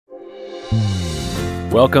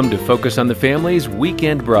Welcome to Focus on the Family's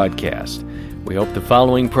weekend broadcast. We hope the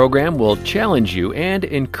following program will challenge you and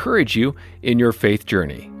encourage you in your faith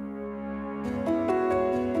journey.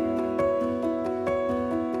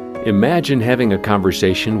 Imagine having a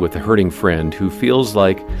conversation with a hurting friend who feels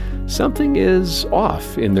like something is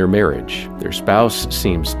off in their marriage. Their spouse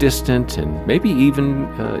seems distant and maybe even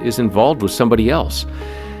is involved with somebody else.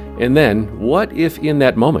 And then, what if in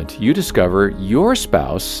that moment you discover your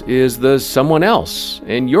spouse is the someone else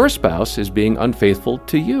and your spouse is being unfaithful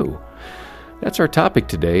to you? That's our topic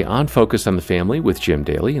today on Focus on the Family with Jim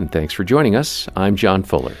Daly, and thanks for joining us. I'm John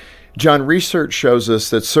Fuller. John, research shows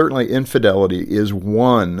us that certainly infidelity is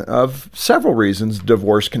one of several reasons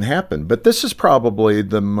divorce can happen, but this is probably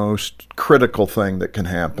the most critical thing that can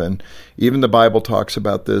happen. Even the Bible talks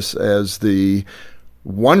about this as the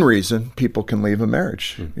one reason people can leave a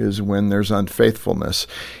marriage is when there's unfaithfulness.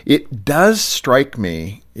 It does strike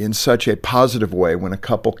me in such a positive way when a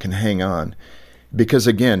couple can hang on, because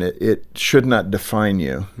again, it should not define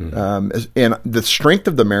you. And the strength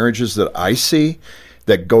of the marriages that I see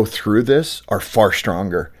that go through this are far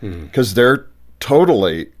stronger because they're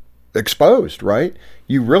totally exposed, right?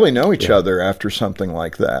 You really know each other after something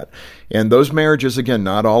like that. And those marriages, again,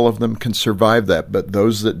 not all of them can survive that, but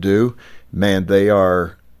those that do, man, they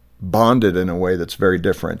are bonded in a way that's very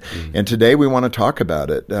different. And today we want to talk about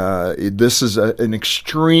it. This is an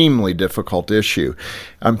extremely difficult issue.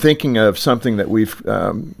 I'm thinking of something that we've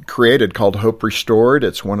created called Hope Restored.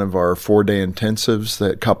 It's one of our 4-day intensives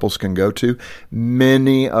that couples can go to.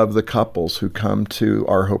 Many of the couples who come to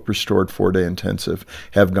our Hope Restored 4-day intensive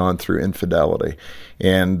have gone through infidelity.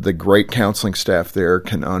 And the great counseling staff there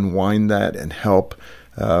can unwind that and help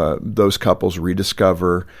those couples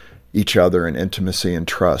rediscover each other in intimacy and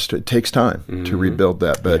trust. It takes time to rebuild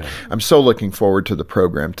that, but I'm so looking forward to the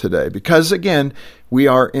program today because, again, we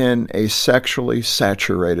are in a sexually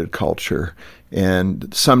saturated culture,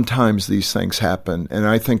 and sometimes these things happen, and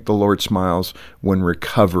I think the Lord smiles when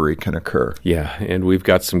recovery can occur. Yeah, and we've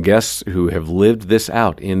got some guests who have lived this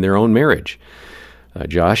out in their own marriage.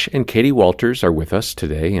 Josh and Katie Walters are with us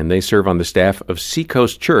today, and they serve on the staff of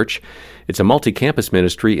Seacoast Church. It's a multi-campus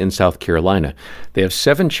ministry in South Carolina. They have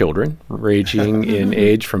 7 children, ranging in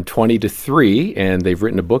age from 20 to 3, and they've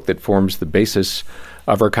written a book that forms the basis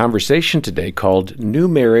of our conversation today called New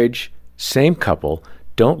Marriage, Same Couple,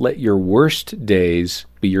 Don't Let Your Worst Days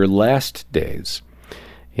Be Your Last Days.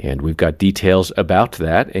 And we've got details about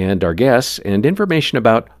that and our guests and information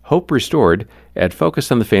about Hope Restored at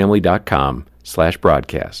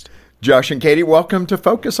focusonthefamily.com/broadcast. Josh and Katie, welcome to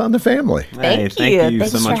Focus on the Family. Thank you.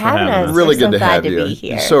 Thanks so much for having us. Really We're good to have you. Be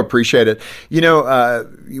here. So appreciate it. You know,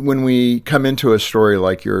 when we come into a story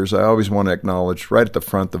like yours, I always want to acknowledge right at the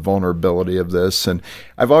front the vulnerability of this. And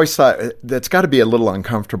I've always thought that's got to be a little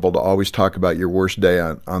uncomfortable to always talk about your worst day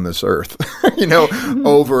on this earth,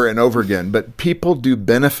 over and over again. But people do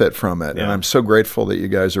benefit from it. Yeah. And I'm so grateful that you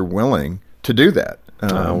guys are willing to do that.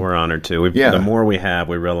 We're honored to. The more we have,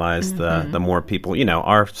 we realize the more people,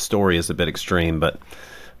 our story is a bit extreme, but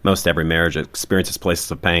most every marriage experiences places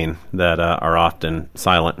of pain that are often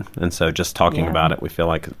silent. And so just talking about it, we feel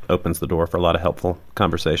like it opens the door for a lot of helpful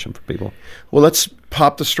conversation for people. Well, let's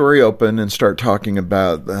pop the story open and start talking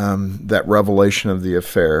about that revelation of the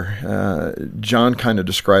affair. John kind of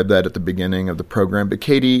described that at the beginning of the program. But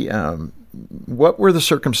Katie, what were the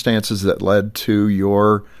circumstances that led to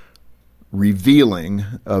your revealing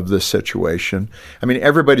of this situation? I mean,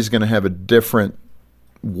 everybody's going to have a different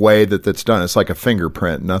way that's done. It's like a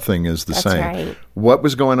fingerprint. Nothing is the same. Right. What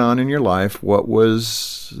was going on in your life? What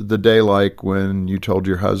was the day like when you told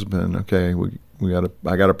your husband, okay,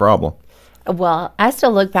 I got a problem? Well, I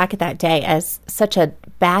still look back at that day as such a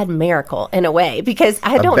bad miracle in a way, because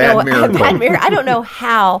I don't know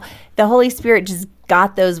how the Holy Spirit just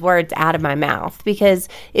got those words out of my mouth. Because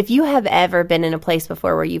if you have ever been in a place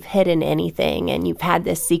before where you've hidden anything and you've had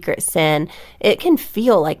this secret sin, it can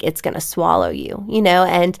feel like it's going to swallow you,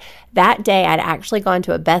 and that day I'd actually gone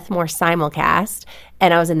to a Beth Moore simulcast,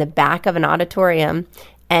 and I was in the back of an auditorium.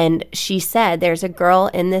 And she said, there's a girl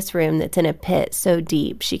in this room that's in a pit so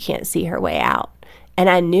deep she can't see her way out. And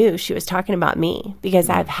I knew she was talking about me, because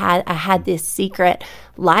I had this secret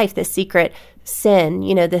life, this secret sin,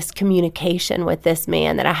 this communication with this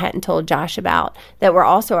man that I hadn't told Josh about, that were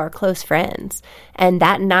also our close friends. And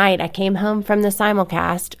that night I came home from the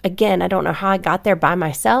simulcast. Again, I don't know how I got there by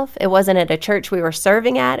myself. It wasn't at a church we were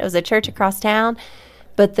serving at. It was a church across town.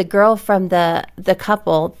 But the girl from the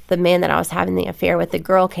couple, the man that I was having the affair with, the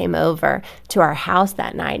girl came over to our house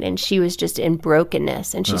that night, and she was just in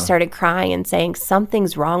brokenness, and she started crying and saying,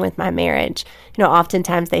 something's wrong with my marriage. You know,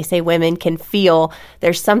 oftentimes they say women can feel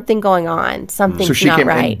there's something going on, something's so she not came,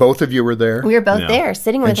 right. And both of you were there? We were both there,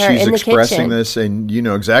 sitting with her in the kitchen. And she's expressing this, and you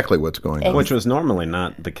know exactly what's going on. Which was normally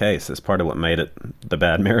not the case. It's part of what made it the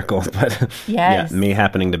bad miracle. But yeah, me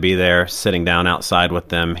happening to be there, sitting down outside with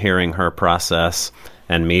them, hearing her process,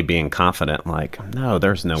 and me being confident, like, no,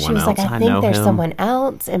 there's no one else. She was like, I think there's someone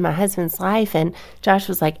else in my husband's life. And Josh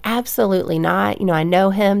was like, absolutely not. You know, I know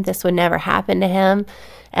him. This would never happen to him.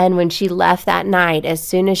 And when she left that night, as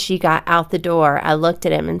soon as she got out the door, I looked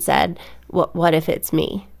at him and said, what if it's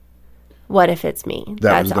me? What if it's me?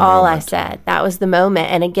 That's all I said. That was the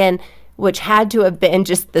moment. And again, which had to have been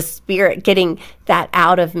just the Spirit getting that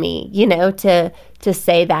out of me, you know, to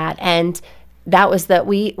say that. And that was that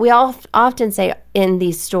we all often say in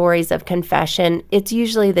these stories of confession, it's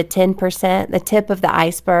usually the 10%, the tip of the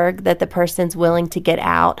iceberg that the person's willing to get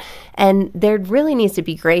out. And there really needs to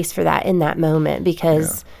be grace for that in that moment,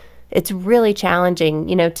 because it's really challenging,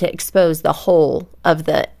 you know, to expose the whole of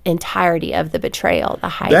the entirety of the betrayal, the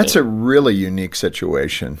hiding. That's a really unique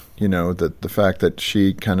situation, you know, that the fact that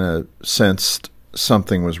she kind of sensed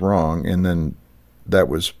something was wrong, and then that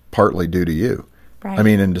was partly due to you. Right. I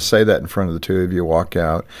mean, and to say that in front of the two of you, walk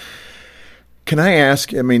out. Can I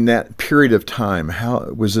ask, I mean, that period of time, how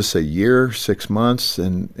was this, a year, 6 months?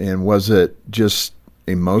 And was it just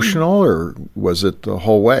emotional, or was it the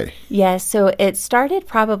whole way? Yes, so it started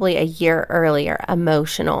probably a year earlier,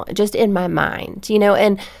 emotional, just in my mind, you know,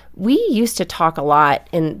 and we used to talk a lot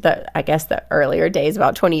in the earlier days,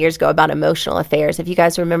 about 20 years ago, about emotional affairs. If you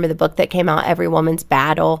guys remember the book that came out, Every Woman's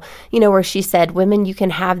Battle, you know, where she said, women, you can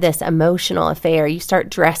have this emotional affair. You start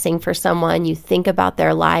dressing for someone, you think about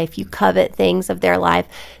their life, you covet things of their life.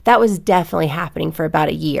 That was definitely happening for about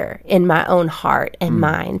a year in my own heart and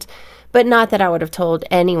mind. But not that I would have told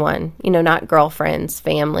anyone, you know, not girlfriends,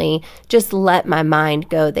 family, just let my mind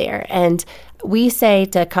go there. And we say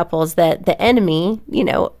to couples that the enemy, you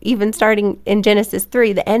know, even starting in Genesis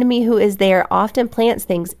 3, the enemy who is there often plants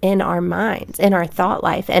things in our minds, in our thought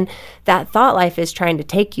life. And that thought life is trying to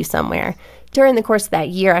take you somewhere. During the course of that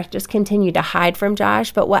year, I just continued to hide from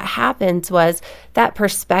Josh. But what happens was that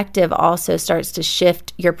perspective also starts to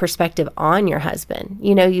shift your perspective on your husband.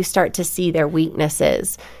 You know, you start to see their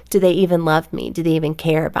weaknesses. Do they even love me? Do they even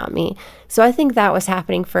care about me? So I think that was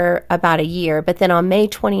happening for about a year. But then on May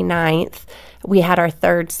 29th, we had our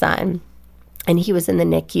third son. And he was in the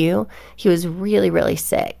NICU. He was really, really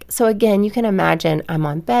sick. So again, you can imagine I'm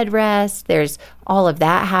on bed rest. There's all of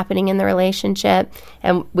that happening in the relationship.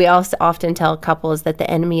 And we also often tell couples that the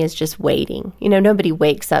enemy is just waiting. You know, nobody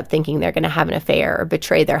wakes up thinking they're going to have an affair or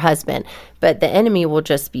betray their husband. But the enemy will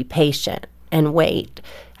just be patient and wait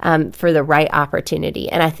for the right opportunity.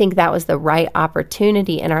 And I think that was the right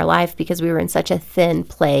opportunity in our life because we were in such a thin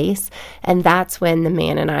place. And that's when the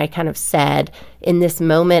man and I kind of said, in this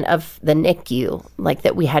moment of the NICU, like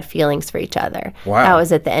that we had feelings for each other. Wow. That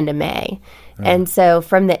was at the end of May. And so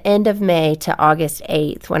from the end of May to August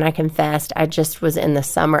 8th, when I confessed, I just was in the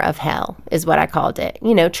summer of hell, is what I called it.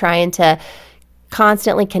 You know, trying to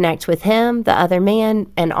constantly connect with him, the other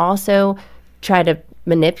man, and also try to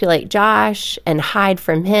manipulate Josh and hide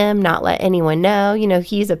from him, not let anyone know. You know,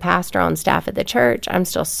 he's a pastor on staff at the church. I'm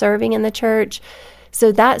still serving in the church.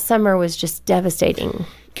 So that summer was just devastating.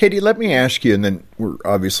 Katie, let me ask you, and then we're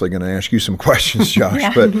obviously going to ask you some questions,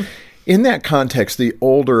 Josh, but in that context, the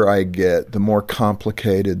older I get, the more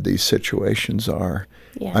complicated these situations are.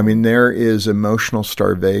 Yeah. I mean, there is emotional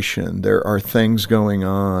starvation. There are things going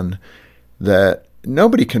on that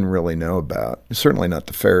nobody can really know about, certainly not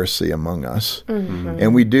the Pharisee among us. Mm-hmm.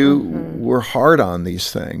 And we're hard on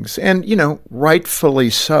these things. And, you know,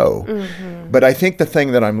 rightfully so. Mm-hmm. But I think the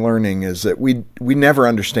thing that I'm learning is that we never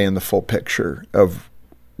understand the full picture of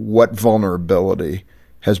what vulnerability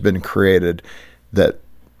has been created that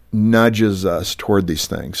nudges us toward these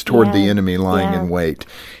things, toward the enemy lying in wait.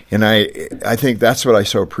 And I think that's what I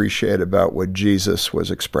so appreciate about what Jesus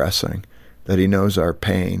was expressing. That he knows our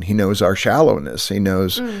pain. He knows our shallowness. He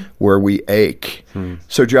knows where we ache.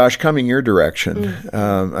 So, Josh, coming your direction,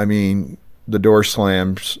 I mean, the door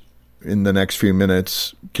slams in the next few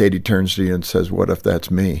minutes. Katie turns to you and says, "What if that's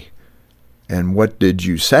me?" And what did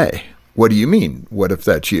you say? What do you mean, what if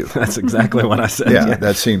that's you? That's exactly what I said. Yeah,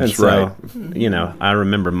 that seems right. You know, I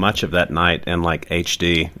remember much of that night in like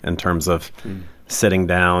HD in terms of sitting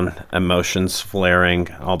down, emotions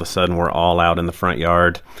flaring. All of a sudden, we're all out in the front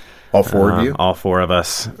yard. All four of you? All four of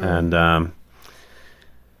us. And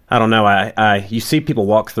I don't know. You see people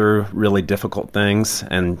walk through really difficult things,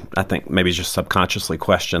 and I think maybe just subconsciously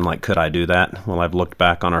question, like, could I do that? Well, I've looked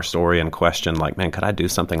back on our story and questioned, like, man, could I do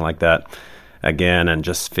something like that again? And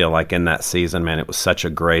just feel like in that season, man, it was such a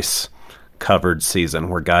grace-covered season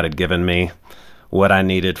where God had given me what I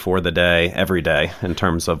needed for the day, every day, in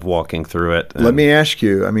terms of walking through it. Let me ask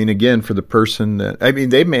you, again, for the person that,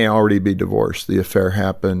 they may already be divorced. The affair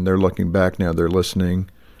happened. They're looking back now. They're listening.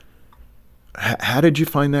 How did you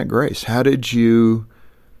find that grace? How did you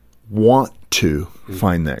want to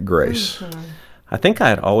find that grace? Mm-hmm. I think I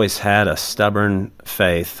had always had a stubborn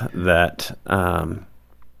faith that,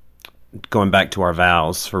 going back to our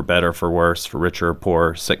vows, for better, for worse, for richer or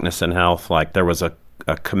poor, sickness and health, like there was a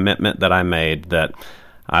commitment that I made that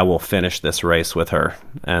I will finish this race with her,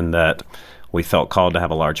 and that we felt called to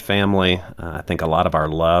have a large family. I think a lot of our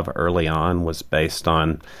love early on was based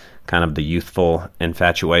on kind of the youthful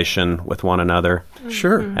infatuation with one another.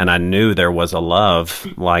 Sure. And I knew there was a love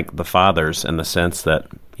like the Father's, in the sense that,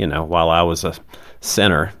 while I was a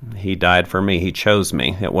sinner, he died for me. He chose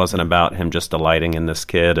me. It wasn't about him just delighting in this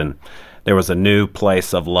kid. And there was a new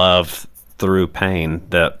place of love through pain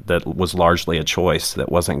that was largely a choice,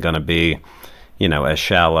 that wasn't going to be, as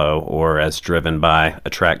shallow or as driven by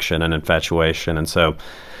attraction and infatuation. And so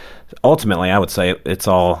ultimately, I would say it's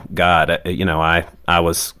all God. I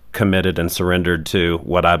was committed and surrendered to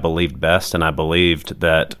what I believed best, and I believed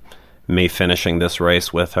that me finishing this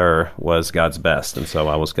race with her was God's best, and so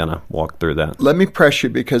I was going to walk through that. Let me press you,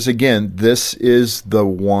 because again, this is the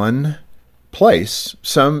one place.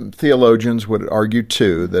 Some theologians would argue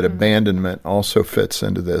too that abandonment also fits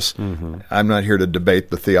into this. Mm-hmm. I'm not here to debate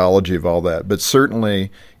the theology of all that, but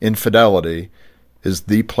certainly infidelity is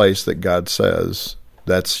the place that God says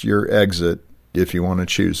that's your exit if you want to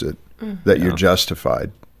choose it, that you're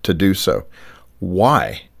justified to do so.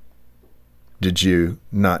 Why did you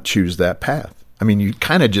not choose that path? You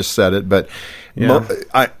kind of just said it, but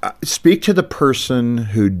I speak to the person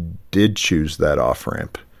who did choose that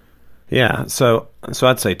off-ramp. Yeah, so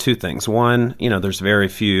I'd say two things. One, there's very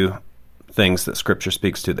few things that Scripture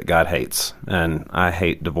speaks to that God hates, and I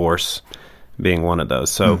hate divorce being one of those.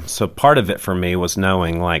 So part of it for me was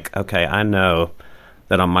knowing, like, okay, I know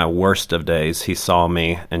that on my worst of days, he saw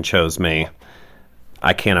me and chose me.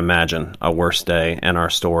 I can't imagine a worse day in our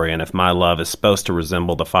story. And if my love is supposed to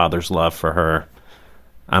resemble the Father's love for her,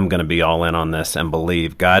 I'm going to be all in on this and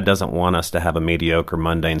believe God doesn't want us to have a mediocre,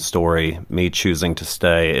 mundane story. Me choosing to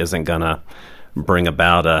stay isn't going to bring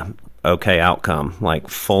about a okay outcome. Like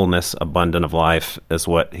fullness, abundant of life is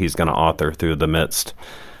what he's going to author through the midst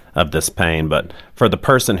of this pain. But for the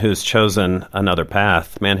person who's chosen another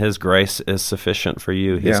path, man, his grace is sufficient for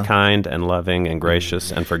you. He's kind and loving and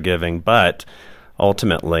gracious and forgiving, but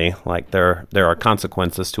ultimately, like there are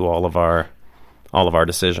consequences to all of our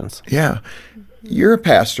decisions. Yeah. You're a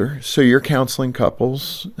pastor, so you're counseling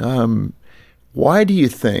couples. Why do you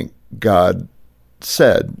think God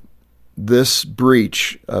said this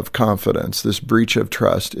breach of confidence, this breach of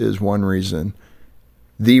trust is one reason,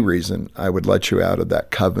 the reason I would let you out of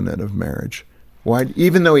that covenant of marriage? Why,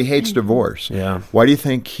 even though he hates divorce, why do you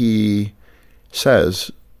think he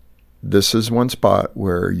says this is one spot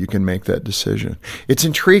where you can make that decision? It's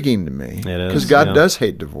intriguing to me because God does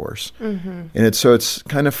hate divorce. Mm-hmm. And it's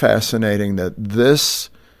kind of fascinating that this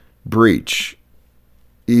breach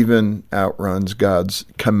even outruns God's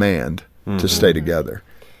command to stay together.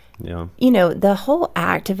 Yeah. The whole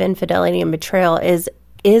act of infidelity and betrayal is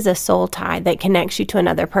a soul tie that connects you to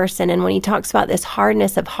another person. And when he talks about this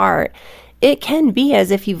hardness of heart, it can be as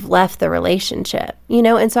if you've left the relationship,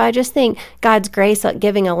 And so I just think God's grace,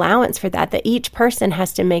 giving allowance for that each person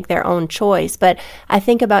has to make their own choice. But I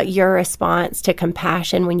think about your response to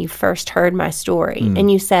compassion when you first heard my story.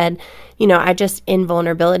 And you said, I just in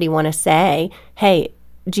vulnerability want to say, hey,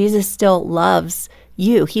 Jesus still loves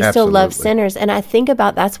you. He still loves sinners. And I think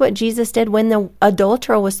about that's what Jesus did when the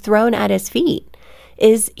adulterer was thrown at his feet,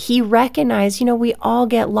 is he recognized, we all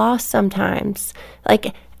get lost sometimes.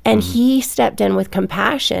 And he stepped in with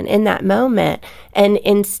compassion in that moment and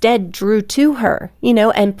instead drew to her,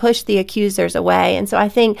 and pushed the accusers away. And so I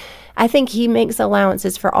think he makes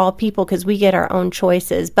allowances for all people because we get our own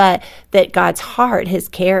choices, but that God's heart, his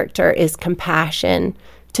character is compassion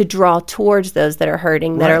to draw towards those that are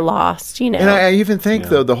hurting, that are lost, And I even think,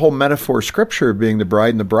 though, the whole metaphor of Scripture being the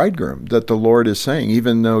bride and the bridegroom, that the Lord is saying,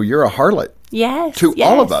 even though you're a harlot to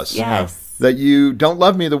all of us. Yes. That you don't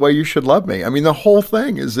love me the way you should love me. The whole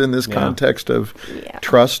thing is in this context of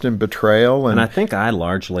trust and betrayal. And I think I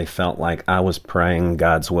largely felt like I was praying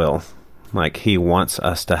God's will. Like, he wants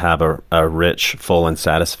us to have a rich, full, and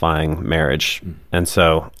satisfying marriage. And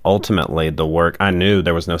so ultimately the work, I knew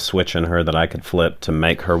there was no switch in her that I could flip to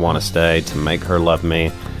make her want to stay, to make her love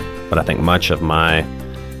me. But I think much of my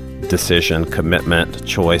decision, commitment,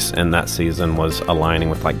 choice in that season was aligning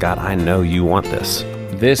with, like, God, I know you want this.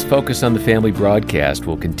 This Focus on the Family broadcast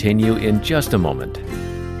will continue in just a moment.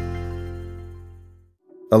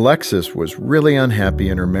 Alexis was really unhappy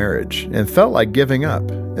in her marriage and felt like giving up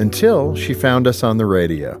until she found us on the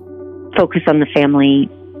radio. Focus on the Family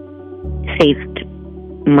saved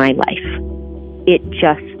my life. It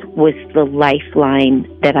just was the lifeline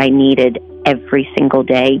that I needed every single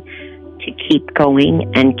day to keep going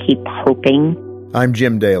and keep hoping. I'm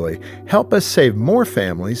Jim Daly. Help us save more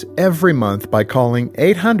families every month by calling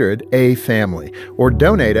 800-A-FAMILY or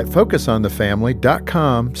donate at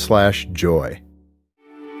focusonthefamily.com/joy.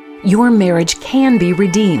 Your marriage can be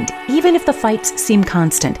redeemed, even if the fights seem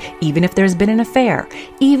constant, even if there's been an affair,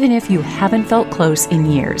 even if you haven't felt close in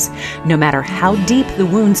years. No matter how deep the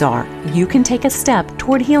wounds are, you can take a step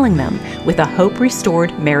toward healing them with a Hope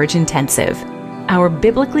Restored Marriage Intensive. Our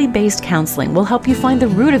biblically based counseling will help you find the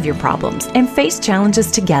root of your problems and face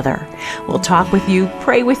challenges together. We'll talk with you,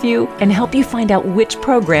 pray with you, and help you find out which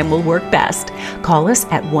program will work best. Call us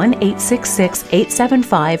at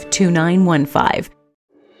 1-866-875-2915.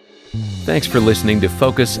 Thanks for listening to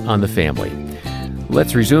Focus on the Family.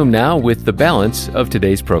 Let's resume now with the balance of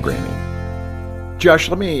today's programming. Josh,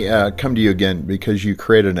 let me come to you again because you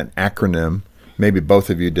created an acronym. Maybe both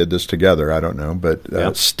of you did this together, I don't know, but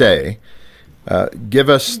STAY. Give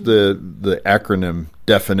us the acronym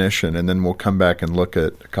definition, and then we'll come back and look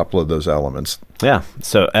at a couple of those elements. Yeah.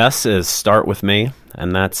 So S is start with me,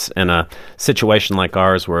 and that's in a situation like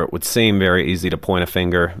ours where it would seem very easy to point a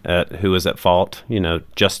finger at who is at fault,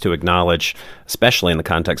 just to acknowledge, especially in the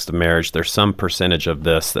context of marriage, there's some percentage of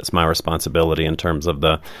this that's my responsibility in terms of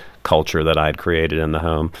the culture that I'd created in the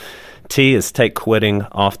home. T is take quitting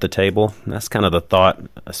off the table. That's kind of the thought,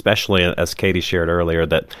 especially as Katie shared earlier,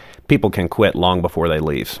 that people can quit long before they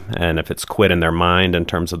leave. And if it's quit in their mind in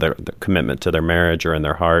terms of their commitment to their marriage or in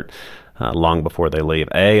their heart, long before they leave.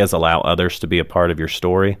 A is allow others to be a part of your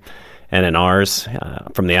story. And in ours,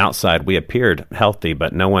 from the outside, we appeared healthy,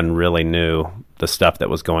 but no one really knew the stuff that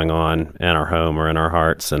was going on in our home or in our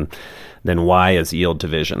hearts. And then Y is yield to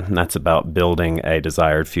vision. And that's about building a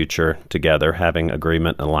desired future together, having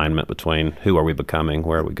agreement, alignment between who are we becoming,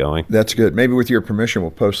 where are we going. That's good. Maybe with your permission,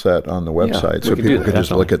 we'll post that on the website so people can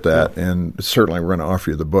just look at that. Yeah. And certainly we're going to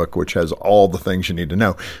offer you the book, which has all the things you need to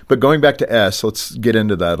know. But going back to S, let's get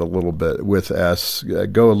into that a little bit with S.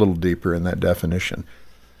 Go a little deeper in that definition.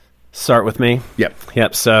 Start with me?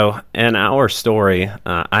 Yep. So in our story,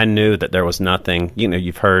 I knew that there was nothing,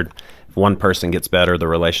 you've heard if one person gets better, the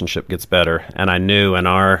relationship gets better. And I knew in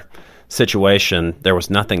our situation, there was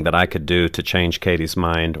nothing that I could do to change Katie's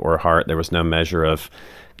mind or heart. There was no measure of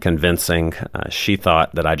convincing. She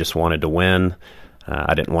thought that I just wanted to win.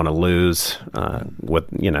 I didn't want to lose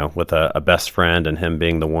with a best friend and him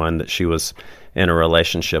being the one that she was in a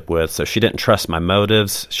relationship with. So she didn't trust my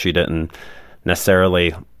motives. She didn't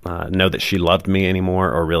necessarily know that she loved me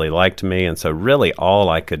anymore or really liked me. And so really all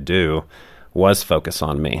I could do was focus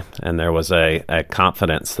on me. And there was a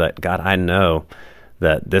confidence that, God, I know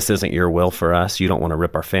that this isn't your will for us. You don't want to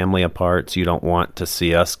rip our family apart. You don't want to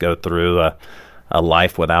see us go through a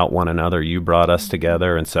life without one another. You brought us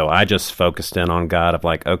together. And so I just focused in on God of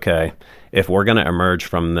like, okay, if we're going to emerge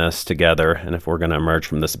from this together and if we're going to emerge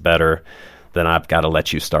from this better, then I've got to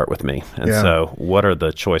let you start with me. And so what are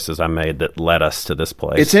the choices I made that led us to this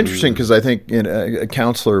place? It's interesting because I think a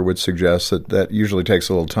counselor would suggest that usually takes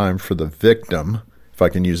a little time for the victim, if I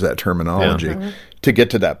can use that terminology, to get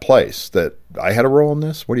to that place that I had a role in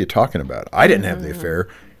this. What are you talking about? I didn't have the affair.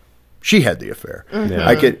 She had the affair.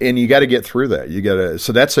 And you got to get through that.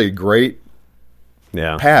 So that's a great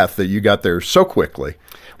path that you got there so quickly.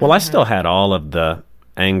 Well, I still had all of the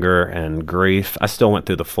anger and grief. I still went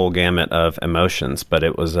through the full gamut of emotions, but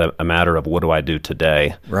it was a matter of what do I do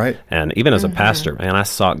today? Right. And even as a pastor, man, I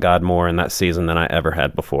sought God more in that season than I ever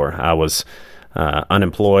had before. I was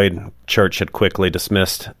unemployed. Church had quickly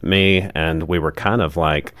dismissed me, and we were kind of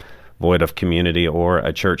like void of community or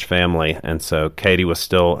a church family. And so Katie was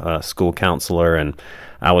still a school counselor, and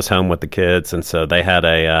I was home with the kids, and so they had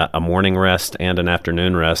a morning rest and an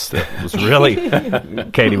afternoon rest. It was really,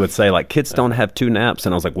 Katie would say, like, kids don't have 2 naps.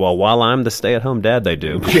 And I was like, well, while I'm the stay-at-home dad, they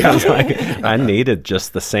do. Because I needed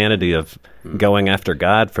just the sanity of going after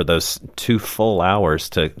God for those 2 full hours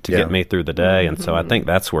to get me through the day. And so I think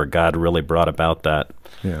that's where God really brought about that.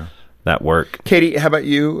 Yeah. that work. Katie, how about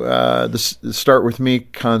you? The start with me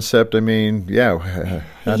concept. I mean,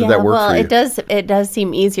 how did that work for you? It does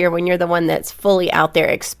seem easier when you're the one that's fully out there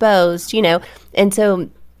exposed, And so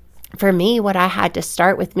for me, what I had to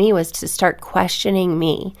start with me was to start questioning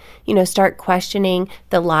me, start questioning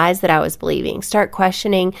the lies that I was believing, start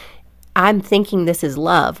questioning, I'm thinking this is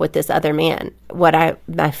love with this other man.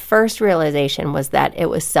 My first realization was that it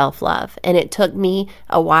was self-love. And it took me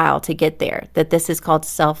a while to get there, that this is called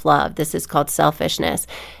self-love. This is called selfishness.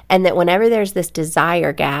 And that whenever there's this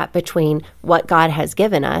desire gap between what God has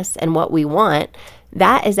given us and what we want,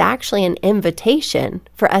 that is actually an invitation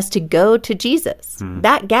for us to go to Jesus.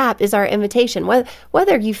 That gap is our invitation.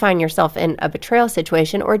 Whether you find yourself in a betrayal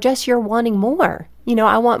situation or just you're wanting more.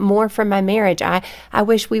 I want more from my marriage. I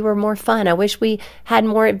wish we were more fun. I wish we had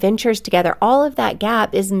more adventures together. All of that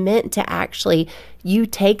gap is meant to actually, you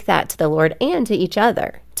take that to the Lord and to each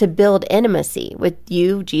other to build intimacy with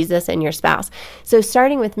you, Jesus, and your spouse. So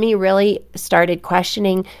starting with me really started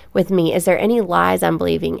questioning with me, is there any lies I'm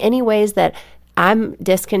believing? Any ways that I'm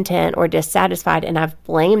discontent or dissatisfied, and I've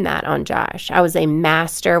blamed that on Josh. I was a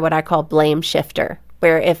master, what I call blame shifter,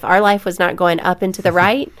 where if our life was not going up and to the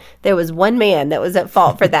right, there was one man that was at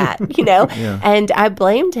fault for that, and I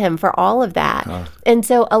blamed him for all of that. And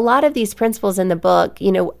so a lot of these principles in the book,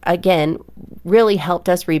 again, really helped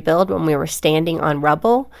us rebuild when we were standing on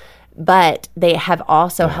rubble. But they have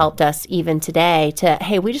also helped us even today to,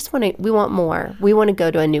 hey, we want more. We want to go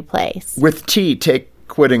to a new place. With T, take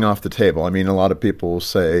quitting off the table. I mean, a lot of people will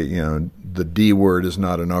say, the D word is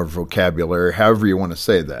not in our vocabulary, however you want to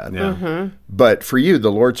say that. Yeah. Mm-hmm. But for you,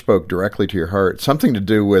 the Lord spoke directly to your heart, something to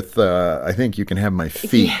do with, I think you can have my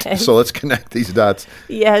feet. Yes. So let's connect these dots.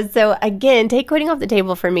 Yeah. So again, take quitting off the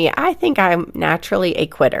table for me. I think I'm naturally a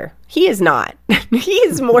quitter. He is not. He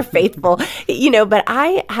is more faithful, but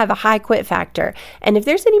I have a high quit factor. And if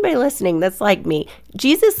there's anybody listening that's like me,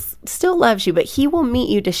 Jesus still loves you, but he will meet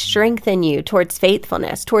you to strengthen you towards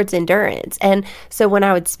faithfulness, towards endurance. And so when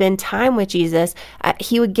I would spend time with Jesus,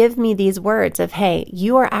 he would give me these words of, hey,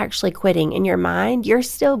 you are actually quitting in your mind. You're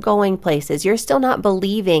still going places. You're still not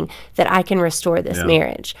believing that I can restore this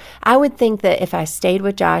marriage. I would think that if I stayed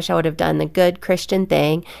with Josh, I would have done the good Christian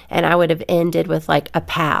thing and I would have ended with like a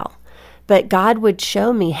pal. But God would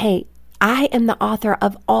show me, hey, I am the author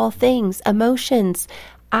of all things, emotions.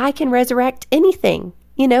 I can resurrect anything.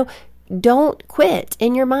 Don't quit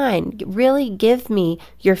in your mind. Really give me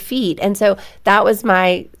your feet. And so that was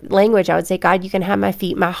my language. I would say, God, you can have my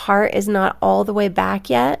feet. My heart is not all the way back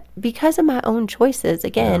yet because of my own choices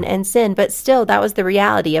again and sin. But still, that was the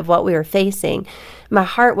reality of what we were facing. My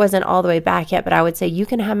heart wasn't all the way back yet, but I would say, you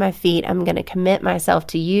can have my feet. I'm going to commit myself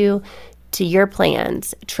to you, to your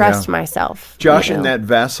plans, trust myself. Josh, in that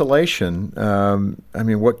vacillation,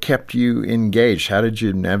 what kept you engaged? How did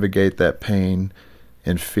you navigate that pain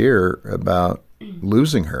and fear about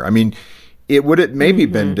losing her? I mean, it would have maybe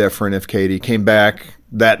been different if Katie came back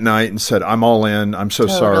that night and said, I'm all in. I'm so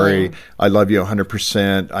sorry. I love you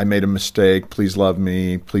 100%. I made a mistake. Please love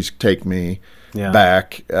me. Please take me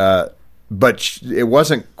back. But it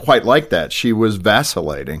wasn't quite like that. She was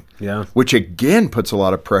vacillating, which again puts a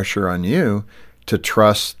lot of pressure on you to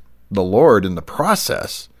trust the Lord in the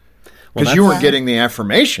process because you weren't getting the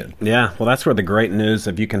affirmation. Yeah, well, that's where the great news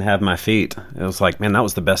of you can have my feet. It was like, man, that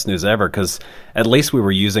was the best news ever because at least we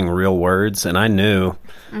were using real words, and I knew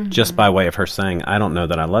just by way of her saying, I don't know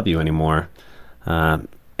that I love you anymore.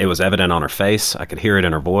 It was evident on her face. I could hear it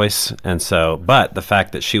in her voice. And so, but the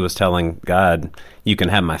fact that she was telling God, you can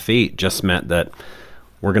have my feet, just meant that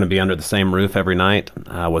we're going to be under the same roof every night.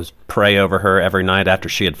 I was pray over her every night after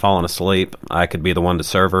she had fallen asleep. I could be the one to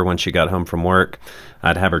serve her when she got home from work.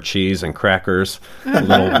 I'd have her cheese and crackers, a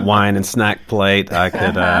little wine and snack plate. I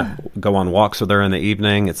could go on walks with her in the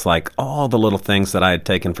evening. It's like all the little things that I had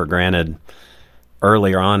taken for granted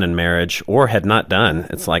earlier on in marriage or had not done.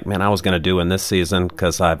 It's like, man, I was going to do in this season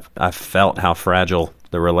because I felt how fragile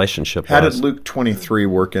the relationship was. How did Luke 23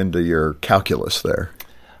 work into your calculus there?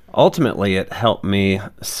 Ultimately, it helped me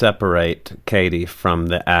separate Katie from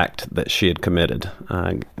the act that she had committed.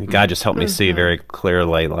 God just helped me see very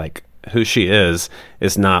clearly, like, who she is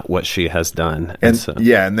not what she has done. And so,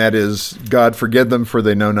 and that is, God forgive them for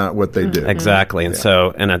they know not what they do. Exactly. And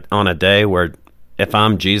so on a day where if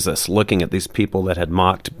I'm Jesus looking at these people that had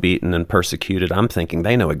mocked, beaten, and persecuted, I'm thinking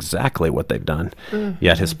they know exactly what they've done.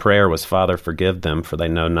 Yet his prayer was, Father, forgive them, for they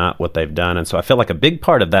know not what they've done. And so I feel like a big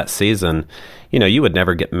part of that season, you would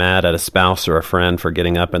never get mad at a spouse or a friend for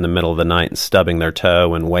getting up in the middle of the night and stubbing their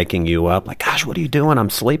toe and waking you up. Like, gosh, what are you doing?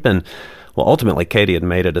 I'm sleeping. Well, ultimately, Katie had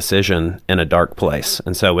made a decision in a dark place.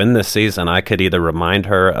 And so in this season, I could either remind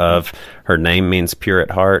her of her name means pure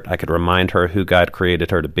at heart. I could remind her who God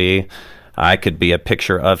created her to be. I could be a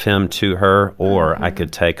picture of him to her, or I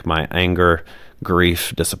could take my anger,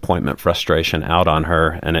 grief, disappointment, frustration out on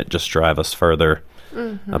her, and it just drive us further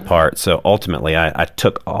apart. So ultimately, I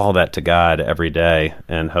took all that to God every day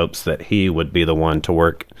in hopes that he would be the one to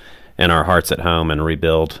work in our hearts at home and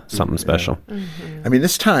rebuild something special. I mean,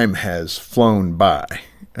 this time has flown by.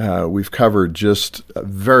 We've covered just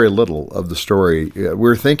very little of the story.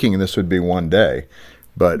 We're thinking this would be one day,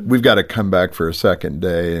 but we've got to come back for a second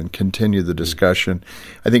day and continue the discussion.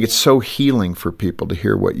 I think it's so healing for people to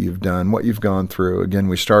hear what you've done, what you've gone through. Again,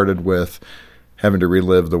 we started with having to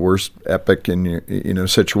relive the worst epic in your,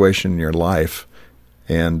 situation in your life,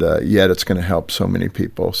 and yet it's going to help so many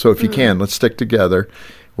people. So if you can, let's stick together.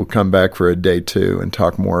 We'll come back for a day 2 and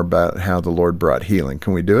talk more about how the Lord brought healing.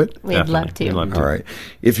 Can we do it? We'd love to. All right.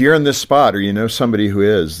 If you're in this spot or you know somebody who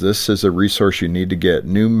is, this is a resource you need to get.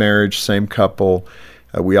 New marriage, same couple.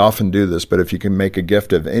 We often do this, but if you can make a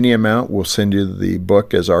gift of any amount, we'll send you the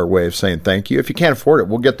book as our way of saying thank you. If you can't afford it,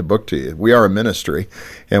 we'll get the book to you. We are a ministry,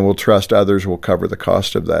 and we'll trust others will cover the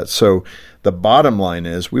cost of that. So the bottom line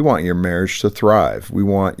is we want your marriage to thrive. We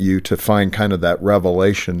want you to find kind of that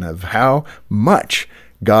revelation of how much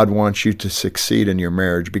God wants you to succeed in your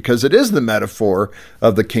marriage, because it is the metaphor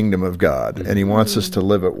of the kingdom of God, and he wants us to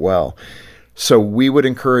live it well. So we would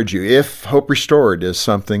encourage you, if Hope Restored is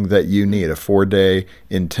something that you need, a 4-day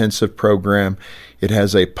intensive program, it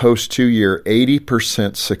has a post-2-year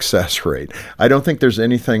 80% success rate. I don't think there's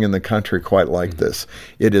anything in the country quite like this.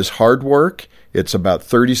 It is hard work. It's about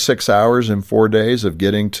 36 hours in 4 days of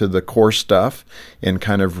getting to the core stuff and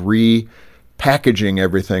kind of packaging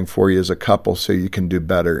everything for you as a couple so you can do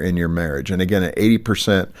better in your marriage. And again, an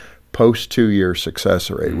 80% post-2-year success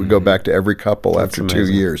rate. We go back to every couple after 2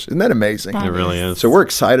 years. Isn't that amazing? It really is. So we're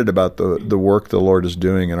excited about the work the Lord is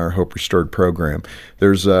doing in our Hope Restored program.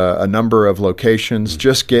 There's a number of locations.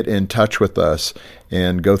 Just get in touch with us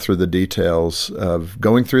and go through the details of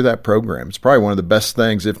going through that program. It's probably one of the best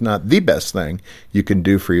things, if not the best thing, you can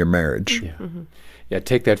do for your marriage. Yeah,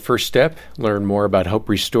 take that first step, learn more about Hope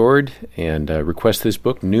Restored, and request this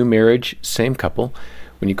book, New Marriage, Same Couple.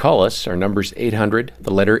 When you call us, our number's 800,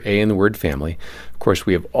 the letter A in the word family. Of course,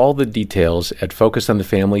 we have all the details at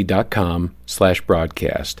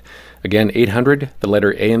focusonthefamily.com/broadcast. Again, 800, the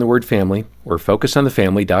letter A in the word family, or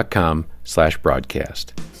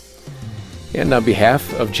focusonthefamily.com/broadcast. And on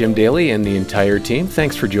behalf of Jim Daly and the entire team,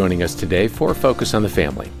 thanks for joining us today for Focus on the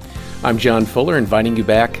Family. I'm John Fuller, inviting you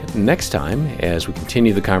back next time as we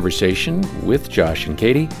continue the conversation with Josh and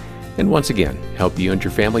Katie, and once again, help you and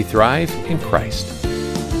your family thrive in Christ.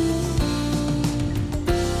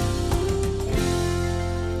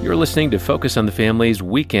 You're listening to Focus on the Family's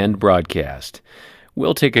weekend broadcast.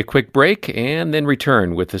 We'll take a quick break and then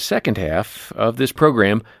return with the second half of this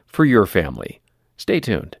program for your family. Stay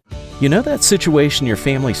tuned. You know that situation your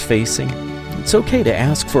family's facing? It's okay to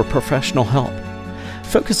ask for professional help.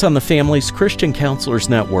 Focus on the Family's Christian Counselors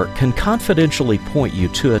Network can confidentially point you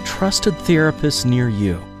to a trusted therapist near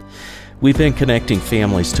you. We've been connecting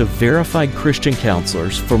families to verified Christian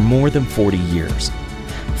counselors for more than 40 years.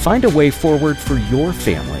 Find a way forward for your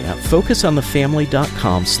family at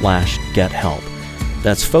focusonthefamily.com/gethelp.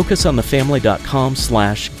 That's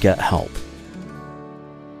focusonthefamily.com/gethelp.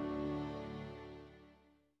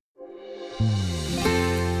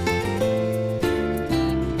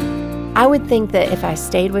 I would think that if I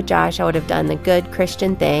stayed with Josh, I would have done the good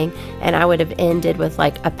Christian thing and I would have ended with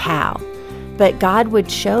like a pal. But God would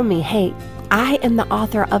show me, hey, I am the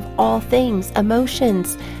author of all things,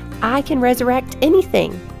 emotions. I can resurrect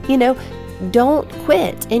anything. Don't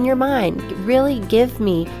quit in your mind. Really give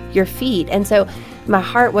me your feet. And so my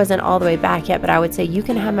heart wasn't all the way back yet, but I would say, you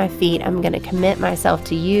can have my feet. I'm going to commit myself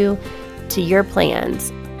to you, to your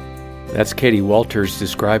plans. That's Katie Walters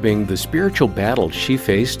describing the spiritual battle she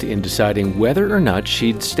faced in deciding whether or not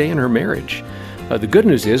she'd stay in her marriage. The good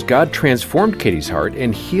news is God transformed Katie's heart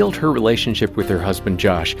and healed her relationship with her husband,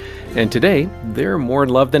 Josh. And today, they're more in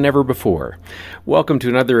love than ever before. Welcome to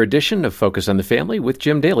another edition of Focus on the Family with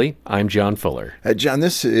Jim Daly. I'm John Fuller. John,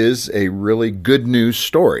 this is a really good news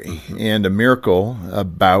story and a miracle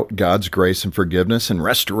about God's grace and forgiveness and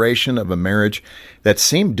restoration of a marriage that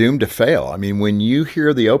seemed doomed to fail. I mean, when you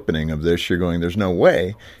hear the opening of this, you're going, there's no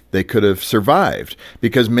way they could have survived,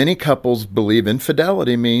 because many couples believe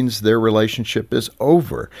infidelity means their relationship is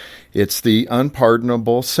over. It's the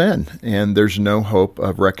unpardonable sin, and there's no hope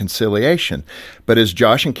of reconciliation. But as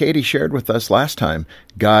Josh and Katie shared with us last time,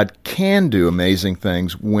 God can do amazing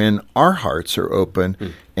things when our hearts are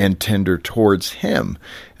open and tender towards Him.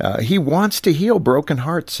 He wants to heal broken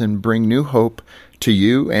hearts and bring new hope to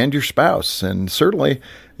you and your spouse. And certainly,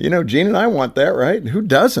 Gene and I want that, right? Who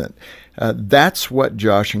doesn't? That's what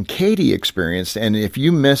Josh and Katie experienced. And if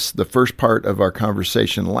you missed the first part of our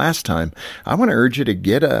conversation last time, I want to urge you to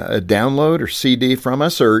get a download or CD from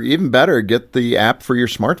us, or even better, get the app for your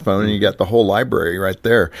smartphone, and you got the whole library right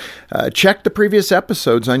there. Check the previous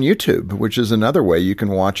episodes on YouTube, which is another way you can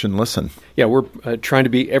watch and listen. Yeah, we're trying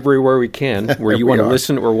to be everywhere we can where you want to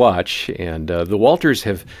listen or watch. And the Walters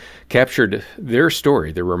have captured their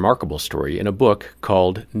story, their remarkable story, in a book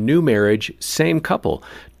called New Marriage, Same Couple.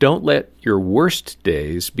 Don't let your worst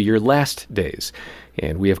days be your last days.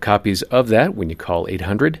 And we have copies of that when you call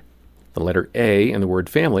 800, the letter A and the word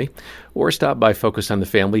family, or stop by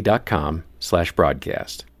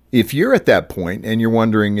focusonthefamily.com/broadcast. If you're at that point and you're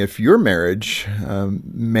wondering if your marriage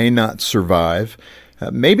may not survive,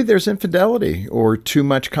 maybe there's infidelity or too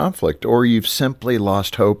much conflict, or you've simply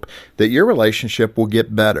lost hope that your relationship will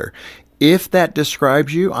get better. If that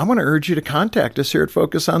describes you, I want to urge you to contact us here at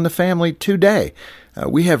Focus on the Family today.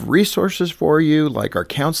 We have resources for you, like our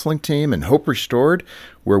counseling team and Hope Restored,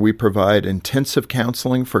 where we provide intensive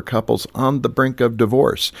counseling for couples on the brink of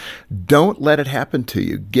divorce. Don't let it happen to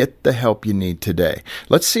you. Get the help you need today.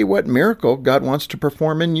 Let's see what miracle God wants to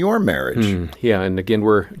perform in your marriage. Yeah, and again,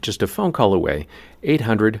 we're just a phone call away.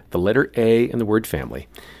 800, the letter A and the word family,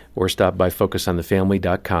 or stop by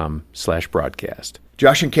focusonthefamily.com/broadcast.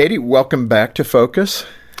 Josh and Katie, welcome back to Focus.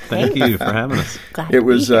 Thank you for having us. It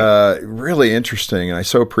was really interesting, and I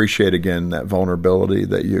so appreciate, again, that vulnerability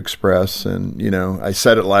that you express. And, I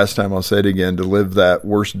said it last time, I'll say it again, to live that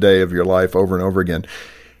worst day of your life over and over again.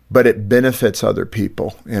 But it benefits other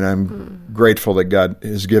people, and I'm grateful that God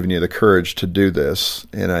has given you the courage to do this.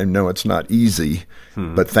 And I know it's not easy,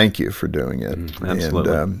 but thank you for doing it.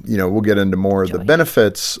 Absolutely. And, we'll get into more of the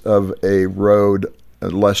benefits of a road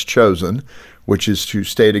less chosen, which is to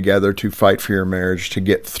stay together, to fight for your marriage, to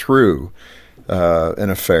get through an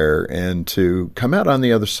affair, and to come out on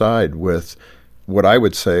the other side with what I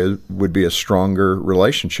would say would be a stronger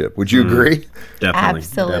relationship. Would you agree? Definitely.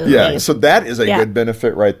 Absolutely. Yeah, so that is a good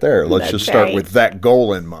benefit right there. Let's just start with that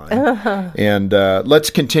goal in mind. And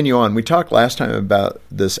let's continue on. We talked last time about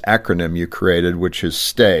this acronym you created, which is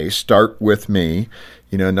STAY, Start With Me.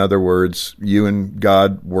 In other words, you and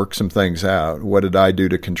God work some things out. What did I do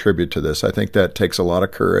to contribute to this? I think that takes a lot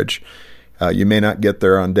of courage. You may not get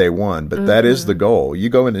there on day one, but that is the goal. You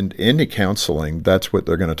go into counseling, that's what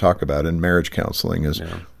they're going to talk about in marriage counseling is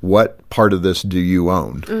what part of this do you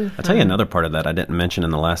own? I'll tell you another part of that I didn't mention in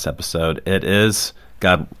the last episode. It is,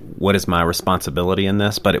 God, what is my responsibility in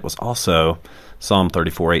this? But it was also Psalm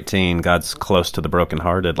 34:18, God's close to the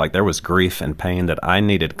brokenhearted. Like there was grief and pain that I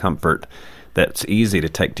needed comfort that's easy to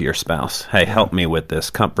take to your spouse. Hey, help me with this.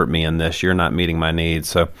 Comfort me in this. You're not meeting my needs.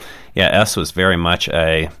 So, S was very much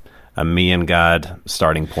a me and God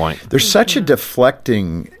starting point. There's such a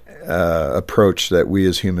deflecting approach that we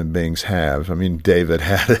as human beings have. I mean, David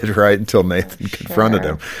had it right until Nathan confronted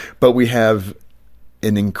him. But we have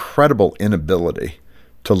an incredible inability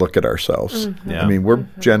to look at ourselves. I mean, we're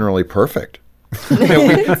generally perfect.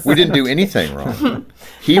 We didn't do anything wrong.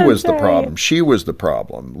 He was the problem. She was the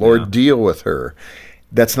problem. Lord, deal with her.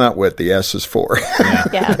 That's not what the S is for.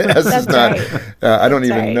 The S is not. I don't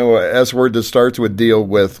even know an S word that starts with deal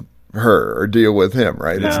with her or deal with him,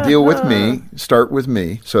 right? It's deal with me, start with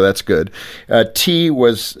me, so that's good. T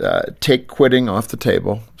was take quitting off the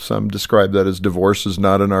table. Some describe that as divorce is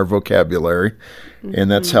not in our vocabulary, and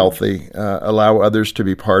that's healthy. Allow others to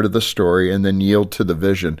be part of the story and then yield to the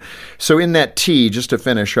vision. So in that T, just to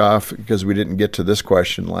finish off, because we didn't get to this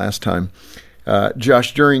question last time,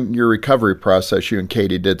 Josh, during your recovery process, you and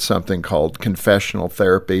Katie did something called confessional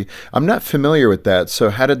therapy. I'm not familiar with that, so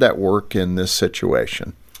how did that work in this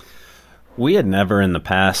situation? We had never in the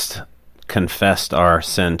past confessed our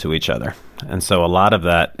sin to each other. And so a lot of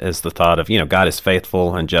that is the thought of, God is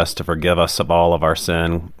faithful and just to forgive us of all of our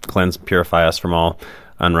sin, cleanse, purify us from all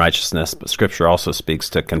unrighteousness. But Scripture also speaks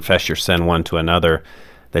to confess your sin one to another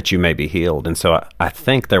that you may be healed. And so I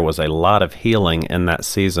think there was a lot of healing in that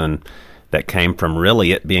season that came from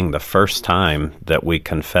really it being the first time that we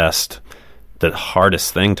confessed the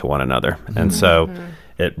hardest thing to one another. And so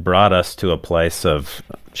it brought us to a place of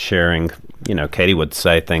sharing. Katie would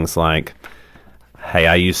say things like, hey,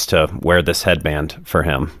 I used to wear this headband for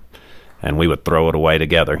him. and we would throw it away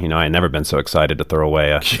together. I had never been so excited to throw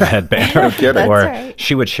away a headband. Or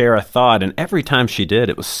she would share a thought, and every time she did,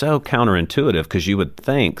 it was so counterintuitive because you would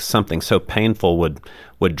think something so painful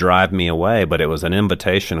would drive me away, but it was an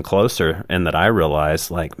invitation closer, and that I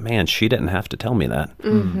realized, like, man, she didn't have to tell me that,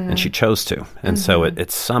 and she chose to. And so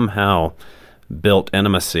it somehow built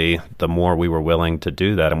intimacy the more we were willing to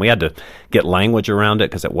do that. And we had to get language around it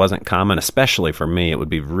because it wasn't common, especially for me. It would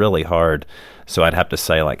be really hard. So I'd have to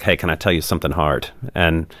say, like, hey, can I tell you something hard?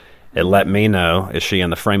 And it let me know, is she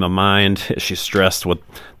in the frame of mind? Is she stressed with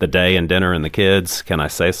the day and dinner and the kids? Can I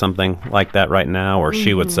say something like that right now? Or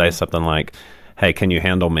she would say something like, hey, can you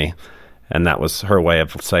handle me? And that was her way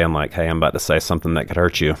of saying, like, hey, I'm about to say something that could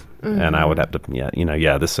hurt you. And I would have to,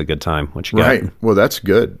 this is a good time. What you got? Right. Well, that's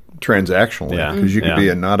good transactionally, because you could be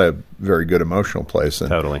in not a very good emotional place.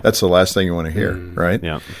 And totally. That's the last thing you want to hear, right?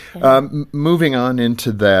 Yeah. Moving on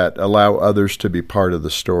into that, allow others to be part of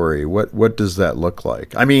the story. What does that look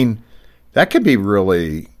like? I mean, that could be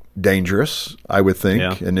really dangerous, I would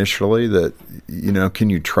think, initially, that, can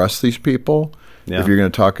you trust these people if you're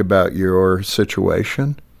going to talk about your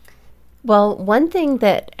situation? Well, one thing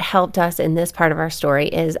that helped us in this part of our story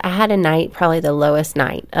is I had a night, probably the lowest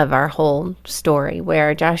night of our whole story,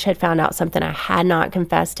 where Josh had found out something I had not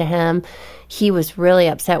confessed to him. He was really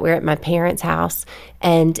upset. We were at my parents' house,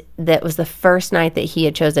 and that was the first night that he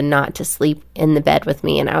had chosen not to sleep in the bed with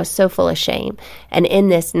me, and I was so full of shame. And in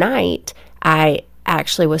this night, I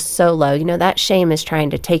actually was so low. That shame is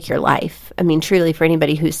trying to take your life. I mean, truly, for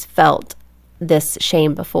anybody who's felt this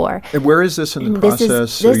shame before. And where is this in the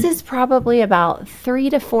process? This is probably about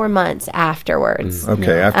 3 to 4 months afterwards.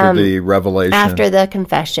 Okay, after the revelation. After the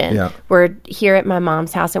confession. Yeah. We're here at my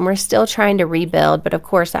mom's house, and we're still trying to rebuild, but of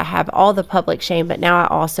course I have all the public shame, but now I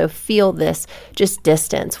also feel this just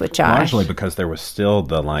distance with Josh. Largely because there was still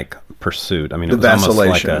the, pursuit. I mean, it was almost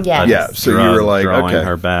like a so you were like, drawing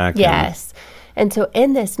her back. Yes. And so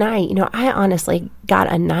in this night, I honestly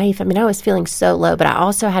got a knife. I mean, I was feeling so low, but I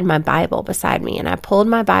also had my Bible beside me, and I pulled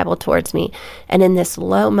my Bible towards me. And in this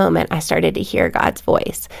low moment, I started to hear God's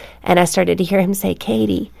voice, and I started to hear him say,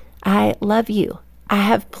 Katie, I love you. I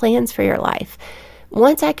have plans for your life.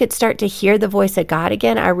 Once I could start to hear the voice of God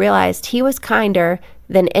again, I realized he was kinder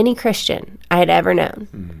than any Christian I had ever known.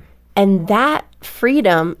 Mm-hmm. And that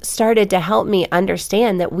freedom started to help me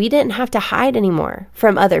understand that we didn't have to hide anymore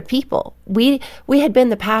from other people. We had been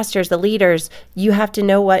the pastors, the leaders. You have to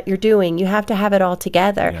know what you're doing. You have to have it all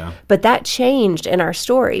together. Yeah. But that changed in our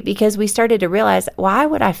story because we started to realize, why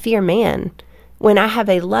would I fear man when I have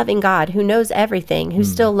a loving God who knows everything, who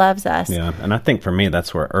still loves us? Yeah, and I think for me,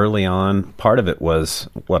 that's where early on, part of it was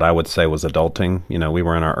what I would say was adulting. We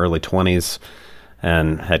were in our early 20s.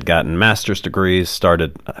 And had gotten master's degrees,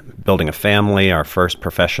 started building a family, our first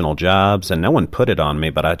professional jobs, and no one put it on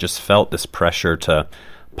me, but I just felt this pressure to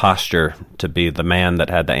posture to be the man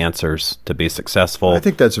that had the answers to be successful. I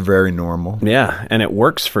think that's very normal. Yeah, and it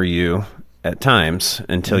works for you at times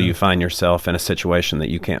until you find yourself in a situation that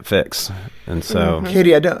you can't fix. And so,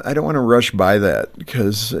 Katie, I don't want to rush by that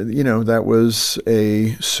because, that was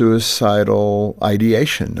a suicidal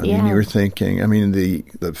ideation. I mean, you were thinking,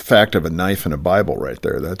 the fact of a knife and a Bible right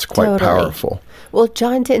there, that's quite powerful. Well,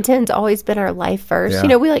 John 10:10's always been our life verse.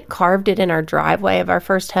 Yeah. We carved it in our driveway of our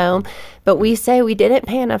first home, but we say we didn't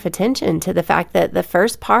pay enough attention to the fact that the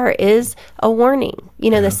first part is a warning.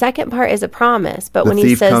 The second part is a promise, but when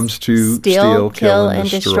he says comes to steal, kill, and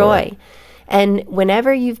destroy. And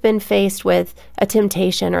whenever you've been faced with a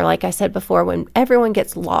temptation, or like I said before, when everyone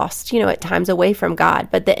gets lost, at times away from God,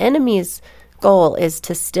 but the enemy's goal is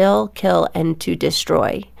to still, kill, and to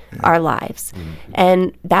destroy our lives. Mm-hmm.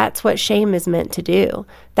 And that's what shame is meant to do.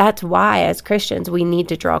 That's why, as Christians, we need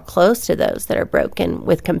to draw close to those that are broken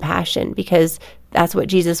with compassion, because that's what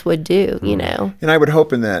Jesus would do, And I would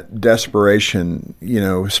hope in that desperation,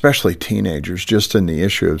 especially teenagers, just in the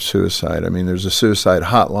issue of suicide. I mean, there's a suicide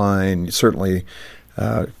hotline. Certainly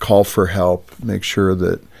call for help. Make sure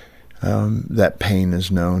that that pain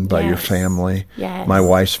is known by your family. Yes. My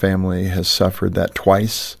wife's family has suffered that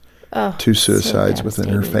twice. 2 suicides within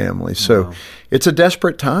her family. So it's a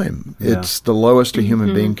desperate time. Yeah. It's the lowest a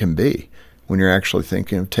human being can be when you're actually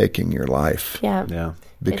thinking of taking your life. Yeah.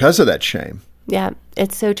 Because of that shame. Yeah,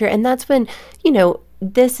 it's so true. And that's when,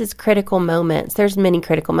 this is critical moments. There's many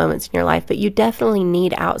critical moments in your life, but you definitely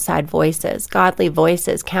need outside voices, godly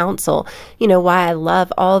voices, counsel. Why I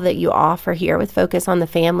love all that you offer here with Focus on the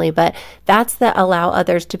Family, but that's the allow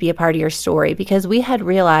others to be a part of your story, because we had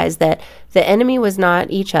realized that the enemy was not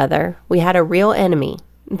each other. We had a real enemy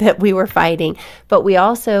that we were fighting, but we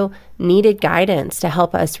also needed guidance to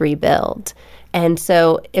help us rebuild. And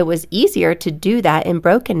so it was easier to do that in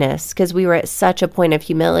brokenness because we were at such a point of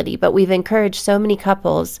humility. But we've encouraged so many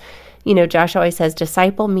couples. Josh always says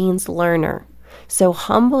disciple means learner. So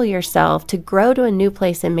humble yourself. To grow to a new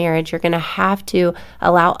place in marriage, you're going to have to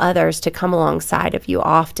allow others to come alongside of you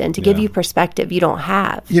often to give you perspective you don't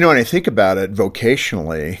have. When I think about it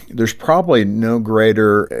vocationally, there's probably no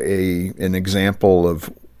greater an example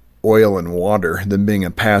of oil and water than being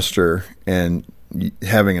a pastor and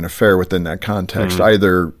having an affair within that context,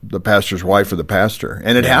 either the pastor's wife or the pastor.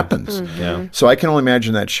 And it happens. Yeah. So I can only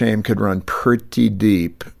imagine that shame could run pretty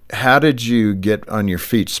deep. How did you get on your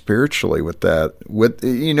feet spiritually with that?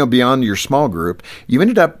 Beyond your small group, you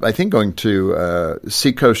ended up, I think, going to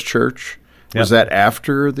Seacoast Church. Was that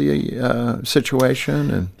after the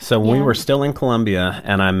situation? So we were still in Columbia,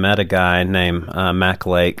 and I met a guy named Mac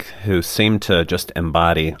Lake who seemed to just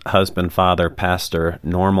embody husband, father, pastor,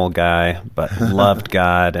 normal guy, but loved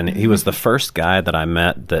God. And he was the first guy that I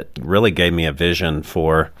met that really gave me a vision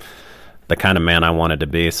for the kind of man I wanted to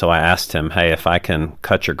be. So I asked him, hey, if I can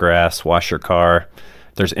cut your grass, wash your car,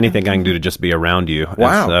 if there's anything I can do to just be around you.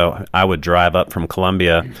 Wow. And so I would drive up from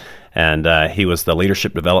Columbia, and he was the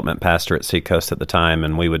leadership development pastor at Seacoast at the time,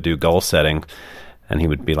 and we would do goal setting. And he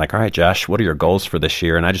would be like, all right, Josh, what are your goals for this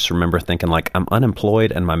year? And I just remember thinking, like, I'm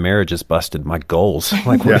unemployed and my marriage is busted. My goals.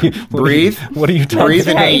 Like, breathe. What are you talking Breathe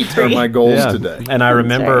and eat are my goals today. And I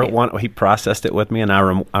remember he processed it with me, and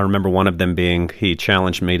I remember one of them being, he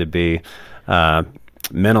challenged me to be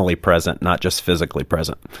mentally present, not just physically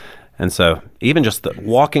present. And so even just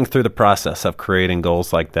walking through the process of creating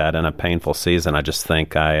goals like that in a painful season, I just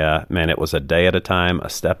think it was a day at a time, a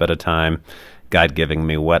step at a time, God giving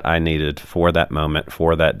me what I needed for that moment,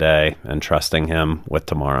 for that day, and trusting Him with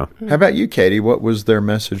tomorrow. How about you, Katie? What was their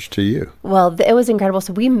message to you? Well, it was incredible.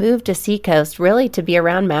 So we moved to Seacoast really to be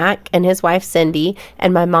around Mac and his wife, Cindy,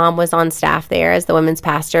 and my mom was on staff there as the women's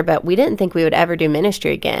pastor, but we didn't think we would ever do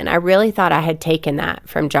ministry again. I really thought I had taken that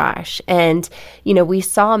from Josh. And, we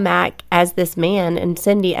saw Mac as this man and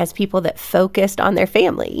Cindy as people that focused on their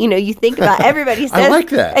family. You think about everybody says... I like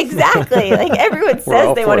that. Exactly. Like everyone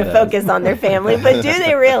says they want to focus on their family. But do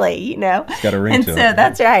they really, It's got a ring to it. So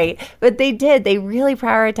that's right. But they did. They really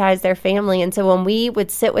prioritized their family. And so when we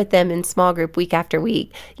would sit with them in small group week after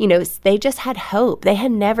week, they just had hope. They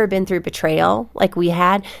had never been through betrayal like we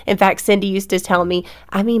had. In fact, Cindy used to tell me,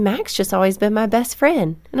 Mac's just always been my best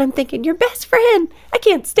friend. And I'm thinking, your best friend? I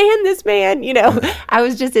can't stand this man. I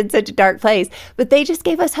was just in such a dark place. But they just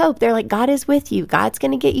gave us hope. They're like, God is with you. God's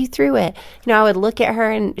going to get you through it. I would look at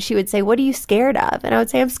her and she would say, what are you scared of? And I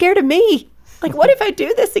would say, I'm scared of me. Like, what if I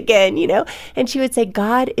do this again, And she would say,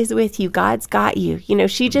 God is with you. God's got you.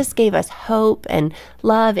 She just gave us hope and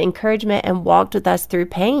love, encouragement, and walked with us through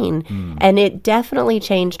pain. And it definitely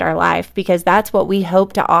changed our life because that's what we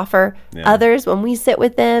hope to offer others when we sit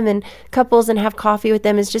with them and couples and have coffee with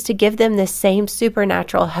them, is just to give them this same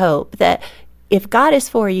supernatural hope that if God is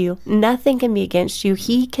for you, nothing can be against you.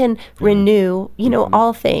 He can renew,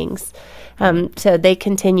 all things. So they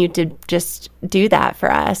continued to just do that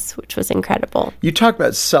for us, which was incredible. You talk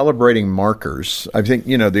about celebrating markers. I think,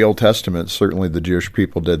 the Old Testament, certainly the Jewish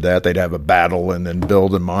people did that. They'd have a battle and then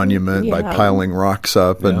build a monument by piling rocks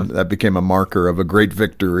up, and that became a marker of a great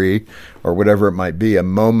victory or whatever it might be, a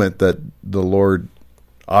moment that the Lord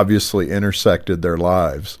obviously intersected their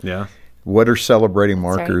lives. Yeah. What are celebrating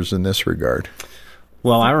markers in this regard?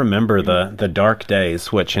 Well, I remember the dark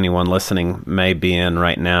days, which anyone listening may be in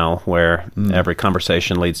right now, where every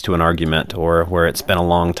conversation leads to an argument, or where it's been a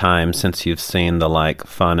long time since you've seen the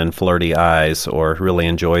fun and flirty eyes or really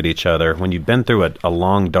enjoyed each other. When you've been through a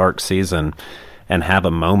long, dark season and have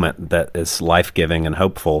a moment that is life-giving and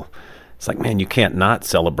hopeful, it's like, man, you can't not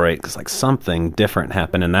celebrate because something different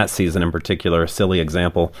happened in that season in particular. A silly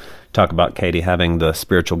example, talk about Katie having the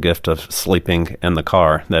spiritual gift of sleeping in the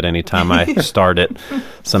car, that anytime I start it,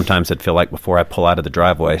 sometimes it'd feel like before I pull out of the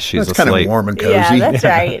driveway, she's asleep. That's kind of warm and cozy. Yeah, that's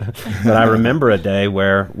right. But I remember a day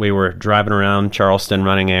where we were driving around Charleston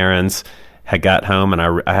running errands, had got home,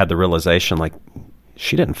 and I had the realization,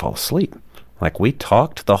 she didn't fall asleep. We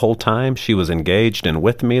talked the whole time. She was engaged and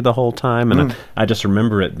with me the whole time. And I just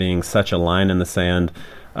remember it being such a line in the sand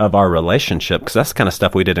of our relationship, because that's the kind of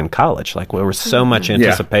stuff we did in college. There was so much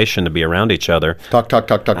anticipation to be around each other. Talk.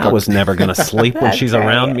 I was never going to sleep when she's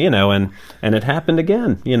around me, and it happened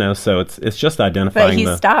again, so it's just identifying.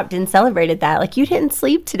 But he stopped and celebrated that. You didn't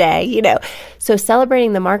sleep today, So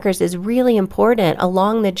celebrating the markers is really important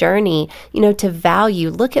along the journey, to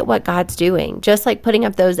value, look at what God's doing. Just like putting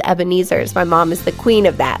up those Ebenezers. My mom is the queen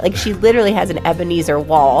of that. She literally has an Ebenezer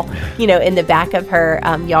wall, in the back of her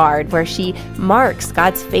yard where she marks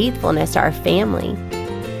God's faithfulness to our family.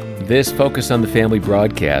 This Focus on the Family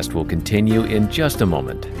broadcast will continue in just a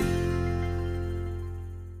moment.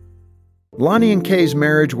 Lonnie and Kay's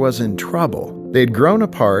marriage was in trouble. They'd grown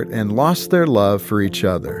apart and lost their love for each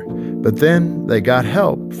other. But then they got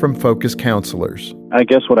help from Focus counselors. I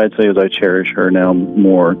guess what I'd say is I cherish her now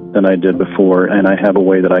more than I did before, and I have a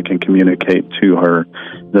way that I can communicate to her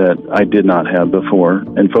that I did not have before,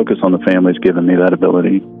 and Focus on the Family's given me that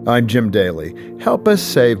ability. I'm Jim Daly. Help us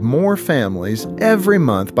save more families every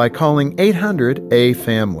month by calling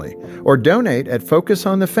 800-A-FAMILY or donate at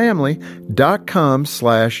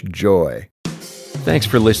focusonthefamily.com/joy. Thanks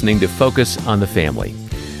for listening to Focus on the Family.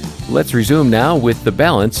 Let's resume now with the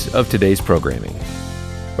balance of today's programming.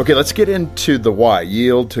 Okay, let's get into the why.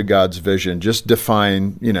 Yield to God's vision. Just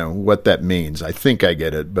define, what that means. I think I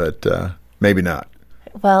get it, but maybe not.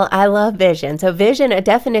 Well, I love vision. So vision, a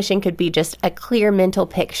definition could be just a clear mental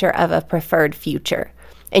picture of a preferred future.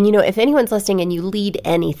 And, if anyone's listening and you lead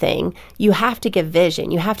anything, you have to give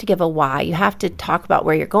vision. You have to give a why. You have to talk about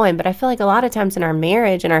where you're going. But I feel like a lot of times in our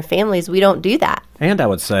marriage and our families, we don't do that. And I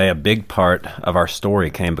would say a big part of our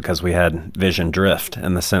story came because we had vision drift,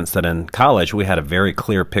 in the sense that in college we had a very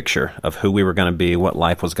clear picture of who we were going to be, what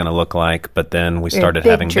life was going to look like. But then we started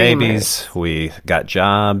having babies, we got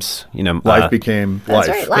jobs. Life became life.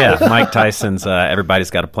 Right, life. Yeah, Mike Tyson's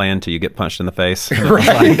everybody's got a plan till you get punched in the face.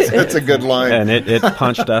 Right, that's a good line. And it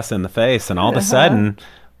punched us in the face, and all of a sudden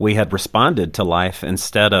we had responded to life.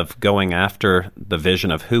 Instead of going after the vision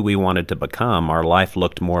of who we wanted to become, our life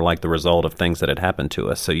looked more like the result of things that had happened to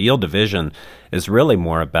us. So yield to vision is really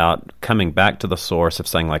more about coming back to the source of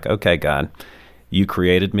saying, like, okay, God, you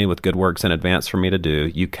created me with good works in advance for me to do.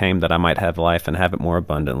 You came that I might have life and have it more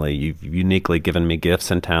abundantly. You've uniquely given me gifts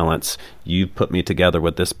and talents. You put me together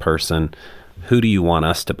with this person. Who do you want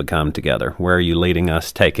us to become together? Where are you leading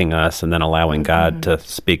us, taking us, and then allowing God to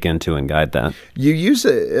speak into and guide that? You use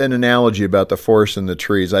an analogy about the forest and the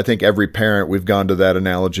trees. I think every parent, we've gone to that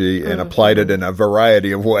analogy and applied it in a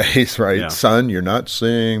variety of ways, right? Yeah. Son, you're not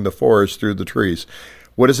seeing the forest through the trees.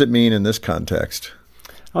 What does it mean in this context?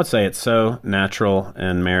 I would say it's so natural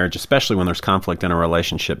in marriage, especially when there's conflict in a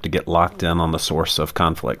relationship, to get locked in on the source of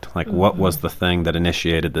conflict. Like, what was the thing that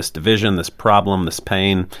initiated this division, this problem, this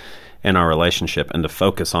pain in our relationship, and to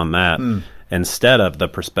focus on that instead of the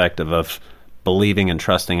perspective of believing and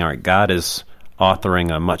trusting, all right, God is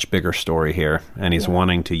authoring a much bigger story here, and he's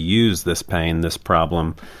wanting to use this pain, this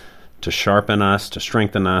problem, to sharpen us, to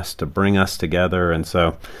strengthen us, to bring us together. And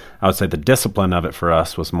so I would say the discipline of it for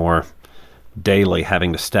us was more daily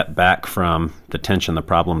having to step back from the tension, the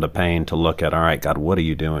problem, the pain, to look at, all right, God, what are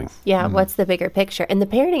you doing? Yeah, what's the bigger picture? And the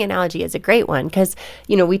parenting analogy is a great one because,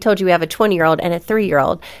 we told you we have a 20-year-old and a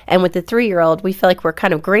 3-year-old. And with the 3-year-old, we feel like we're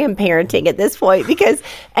kind of grandparenting at this point because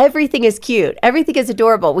everything is cute. Everything is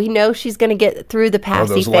adorable. We know she's going to get through the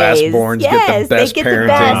passy phase. Those last-borns get the best they get parenting. the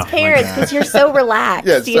best parents because you're so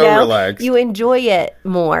relaxed. Relaxed. You enjoy it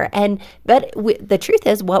more. But the truth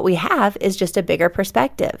is what we have is just a bigger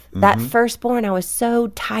perspective. That firstborn, I was so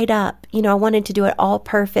tied up. I wanted to do it all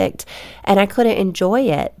perfect and I couldn't enjoy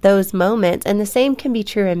it, those moments. And the same can be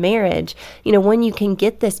true in marriage. When you can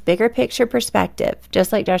get this bigger picture perspective,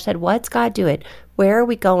 just like Josh said, what's God doing? Where are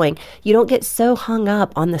we going? You don't get so hung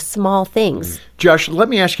up on the small things. Josh, let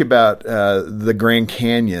me ask you about the Grand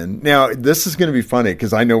Canyon. Now, this is going to be funny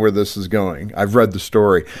because I know where this is going. I've read the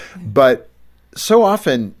story. But so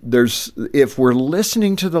often if we're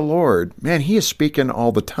listening to the Lord, man, he is speaking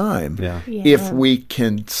all the time. Yeah. If we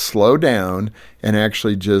can slow down and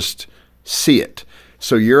actually just see it.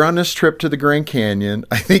 So you're on this trip to the Grand Canyon.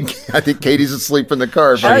 I think Katie's asleep in the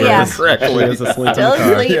car, if I remember correctly. She is asleep in the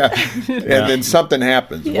car. Yeah. And then something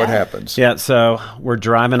happens. Yeah. What happens? Yeah, so we're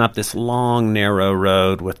driving up this long, narrow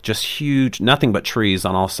road with just huge, nothing but trees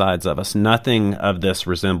on all sides of us. Nothing of this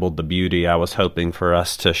resembled the beauty I was hoping for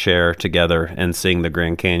us to share together in seeing the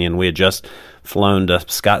Grand Canyon. We had just flown to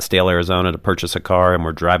Scottsdale, Arizona to purchase a car, and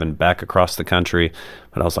we're driving back across the country.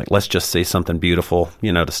 But I was like, let's just see something beautiful,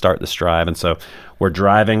 to start this drive. And so we're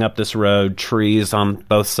driving up this road, trees on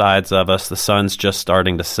both sides of us. The sun's just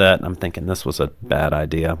starting to set. And I'm thinking this was a bad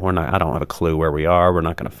idea. I don't have a clue where we are. We're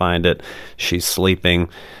not going to find it. She's sleeping.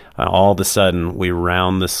 All of a sudden, we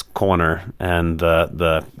round this corner, and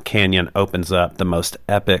the canyon opens up, the most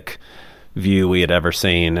epic view we had ever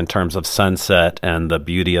seen in terms of sunset and the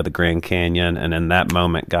beauty of the Grand Canyon. And in that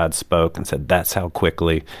moment, God spoke and said, that's how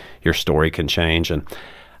quickly your story can change. And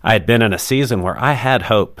I had been in a season where I had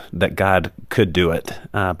hope that God could do it,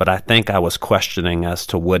 but I think I was questioning as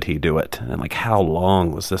to would he do it, and like how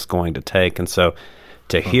long was this going to take. And so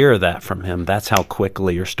to hear that from him, that's how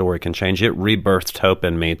quickly your story can change. It rebirthed hope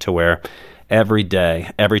in me to where every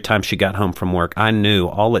day, every time she got home from work, I knew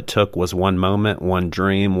all it took was one moment, one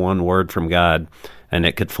dream, one word from God, and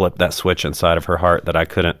it could flip that switch inside of her heart that I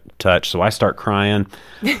couldn't touch. So I start crying.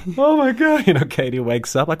 Oh my God. Katie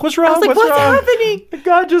wakes up like, what's wrong? What's happening?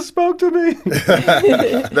 God just spoke to me.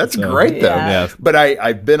 That's great, though. Yeah. But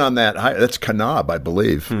I've been on that. That's Kanab, I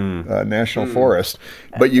believe, National Forest.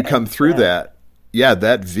 But you come through that. Yeah,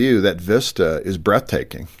 that view, that vista is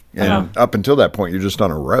breathtaking. And up until that point, you're just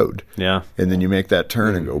on a road. Yeah. And then you make that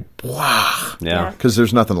turn and go, wow. Yeah. Because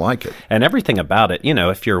there's nothing like it. And everything about it,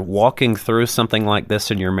 if you're walking through something like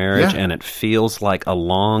this in your marriage and it feels like a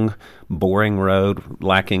long, boring road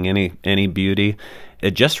lacking any beauty,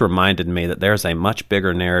 it just reminded me that there's a much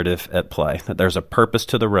bigger narrative at play, that there's a purpose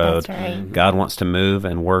to the road. That's right. God wants to move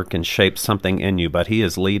and work and shape something in you, but he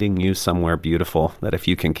is leading you somewhere beautiful, that if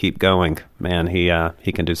you can keep going, man, he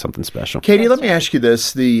can do something special. Katie, let me ask you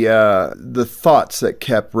this. The thoughts that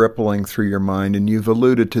kept rippling through your mind, and you've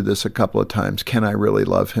alluded to this a couple of times, can I really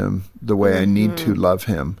love him the way I need to love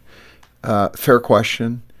him? Fair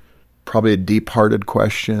question, probably a deep-hearted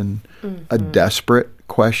question, a desperate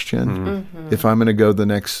question. If I'm going to go the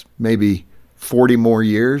next maybe 40 more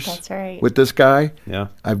years with this guy,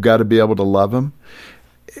 I've got to be able to love him.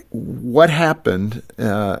 What happened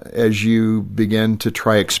as you began to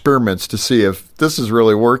try experiments to see if this is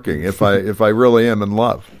really working, if I really am in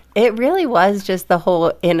love? It really was just the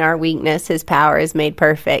whole, in our weakness, his power is made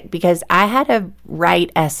perfect, because I had a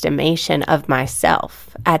right estimation of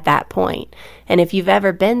myself at that point. And if you've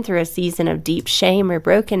ever been through a season of deep shame or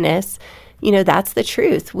brokenness, that's the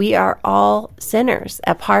truth. We are all sinners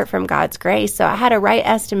apart from God's grace. So I had a right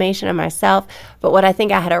estimation of myself, but what I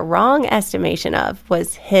think I had a wrong estimation of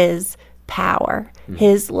was his power,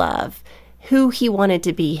 his love, who he wanted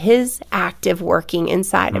to be, his active working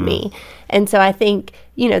inside of me. And so I think,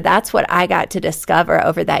 that's what I got to discover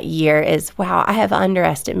over that year is, wow, I have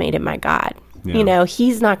underestimated my God. Yeah.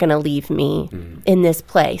 He's not going to leave me in this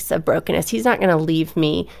place of brokenness. He's not going to leave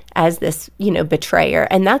me as this, betrayer.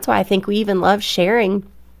 And that's why I think we even love sharing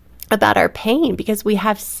about our pain, because we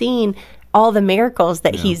have seen all the miracles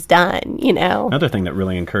that he's done, Another thing that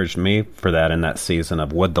really encouraged me for that in that season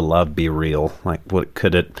of would the love be real? Like, what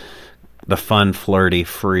could it... The fun, flirty,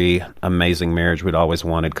 free, amazing marriage we'd always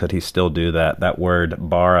wanted, could he still do that? That word,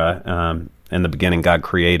 bara, in the beginning, God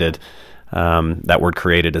created... that word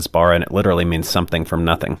created is bara, and it literally means something from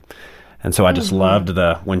nothing. And so I just loved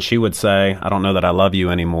when she would say, I don't know that I love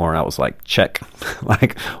you anymore. I was like, check,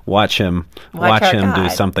 like watch him do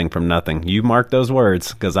something from nothing. You mark those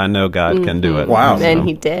words, because I know God can do it. Wow. And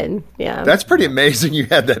he did. Yeah. That's pretty amazing. You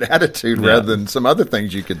had that attitude rather than some other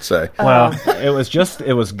things you could say. Well,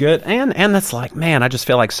 it was good. And that's like, man, I just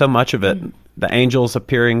feel like so much of it, the angels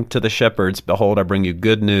appearing to the shepherds, behold, I bring you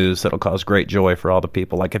good news that'll cause great joy for all the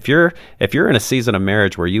people. Like if you're in a season of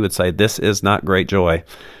marriage where you would say this is not great joy,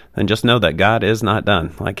 then just know that God is not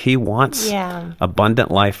done. Like he wants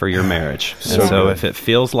abundant life for your marriage. And so if it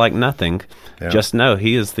feels like nothing, just know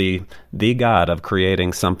he is the God of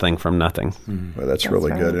creating something from nothing. Well, that's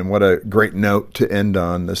really good. And what a great note to end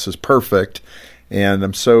on. This is perfect. And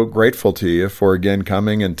I'm so grateful to you for, again,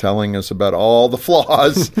 coming and telling us about all the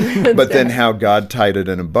flaws, but then how God tied it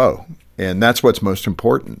in a bow. And that's what's most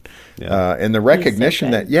important. And the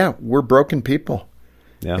recognition that, we're broken people.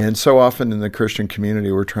 Yeah. And so often in the Christian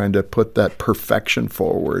community, we're trying to put that perfection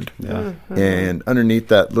forward. Yeah. And underneath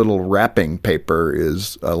that little wrapping paper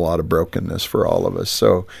is a lot of brokenness for all of us.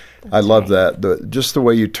 So I love that. Just the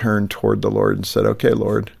way you turned toward the Lord and said, okay,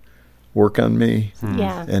 Lord, work on me,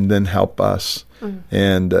 and then help us.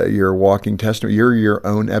 And you're a walking testimony. You're your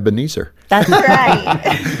own Ebenezer. That's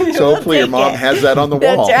right. So hopefully your mom has that on the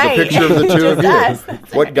wall, the picture of the two of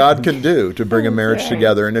you, what God can do to bring a marriage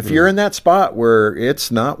together. And if you're in that spot where it's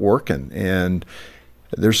not working and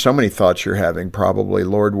there's so many thoughts you're having, probably,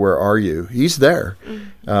 Lord, where are you? He's there.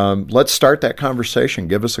 Let's start that conversation.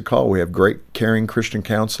 Give us a call. We have great, caring Christian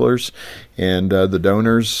counselors, and the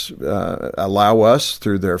donors allow us,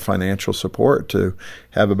 through their financial support, to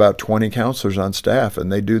have about 20 counselors on staff,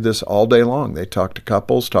 and they do this all day long. They talk to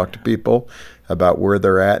couples, talk to people about where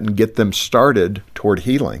they're at, and get them started toward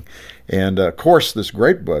healing. And, of course, this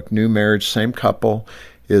great book, New Marriage, Same Couple,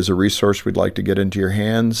 is a resource we'd like to get into your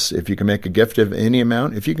hands. If you can make a gift of any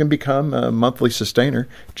amount, if you can become a monthly sustainer,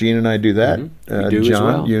 Gene and I do that. We do John, as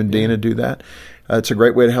well. You and Dina do that. It's a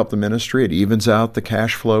great way to help the ministry. It evens out the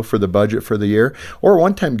cash flow for the budget for the year, or a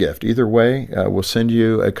one-time gift. Either way, we'll send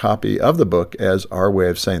you a copy of the book as our way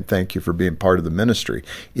of saying thank you for being part of the ministry.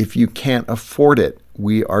 If you can't afford it,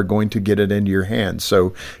 we are going to get it into your hands.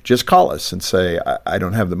 So just call us and say, I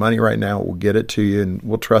don't have the money right now. We'll get it to you, and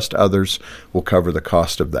we'll trust others will cover the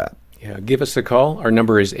cost of that. give us a call. Our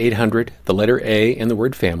number is 800, the letter A and the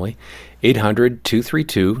word family,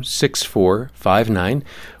 800-232-6459,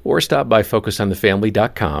 or stop by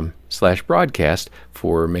focusonthefamily.com/broadcast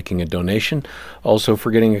for making a donation. Also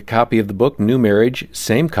for getting a copy of the book, New Marriage,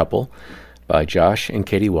 Same Couple, by Josh and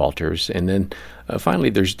Katie Walters. And then finally,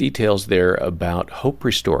 there's details there about Hope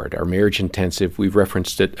Restored, our marriage intensive. We've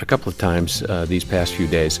referenced it a couple of times these past few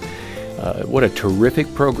days. What a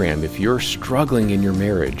terrific program if you're struggling in your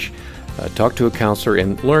marriage. Talk to a counselor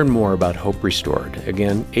and learn more about Hope Restored.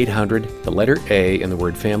 Again, 800, the letter A and the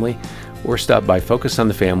word family, or stop by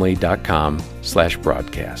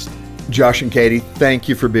focusonthefamily.com/broadcast. Josh and Katie, thank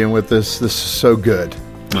you for being with us. This is so good.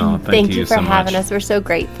 Oh, thank you for so having much. us. We're so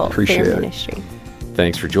grateful Appreciate for your it. ministry.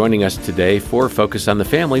 Thanks for joining us today for Focus on the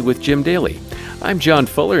Family with Jim Daly. I'm John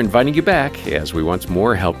Fuller, inviting you back as we once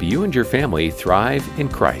more help you and your family thrive in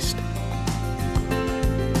Christ.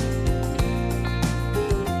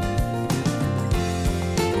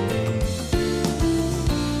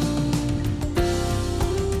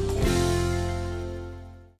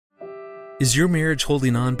 Is your marriage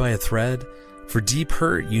holding on by a thread? For deep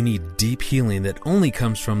hurt, you need deep healing that only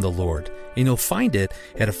comes from the Lord. And you'll find it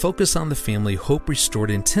at a Focus on the Family Hope Restored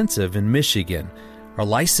Intensive in Michigan. Our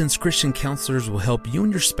licensed Christian counselors will help you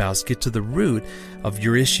and your spouse get to the root of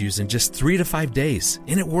your issues in just 3 to 5 days.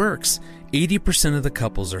 And it works. 80% of the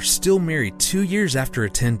couples are still married 2 years after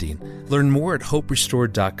attending. Learn more at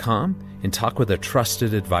hoperestored.com and talk with a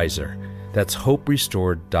trusted advisor. That's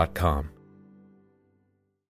hoperestored.com.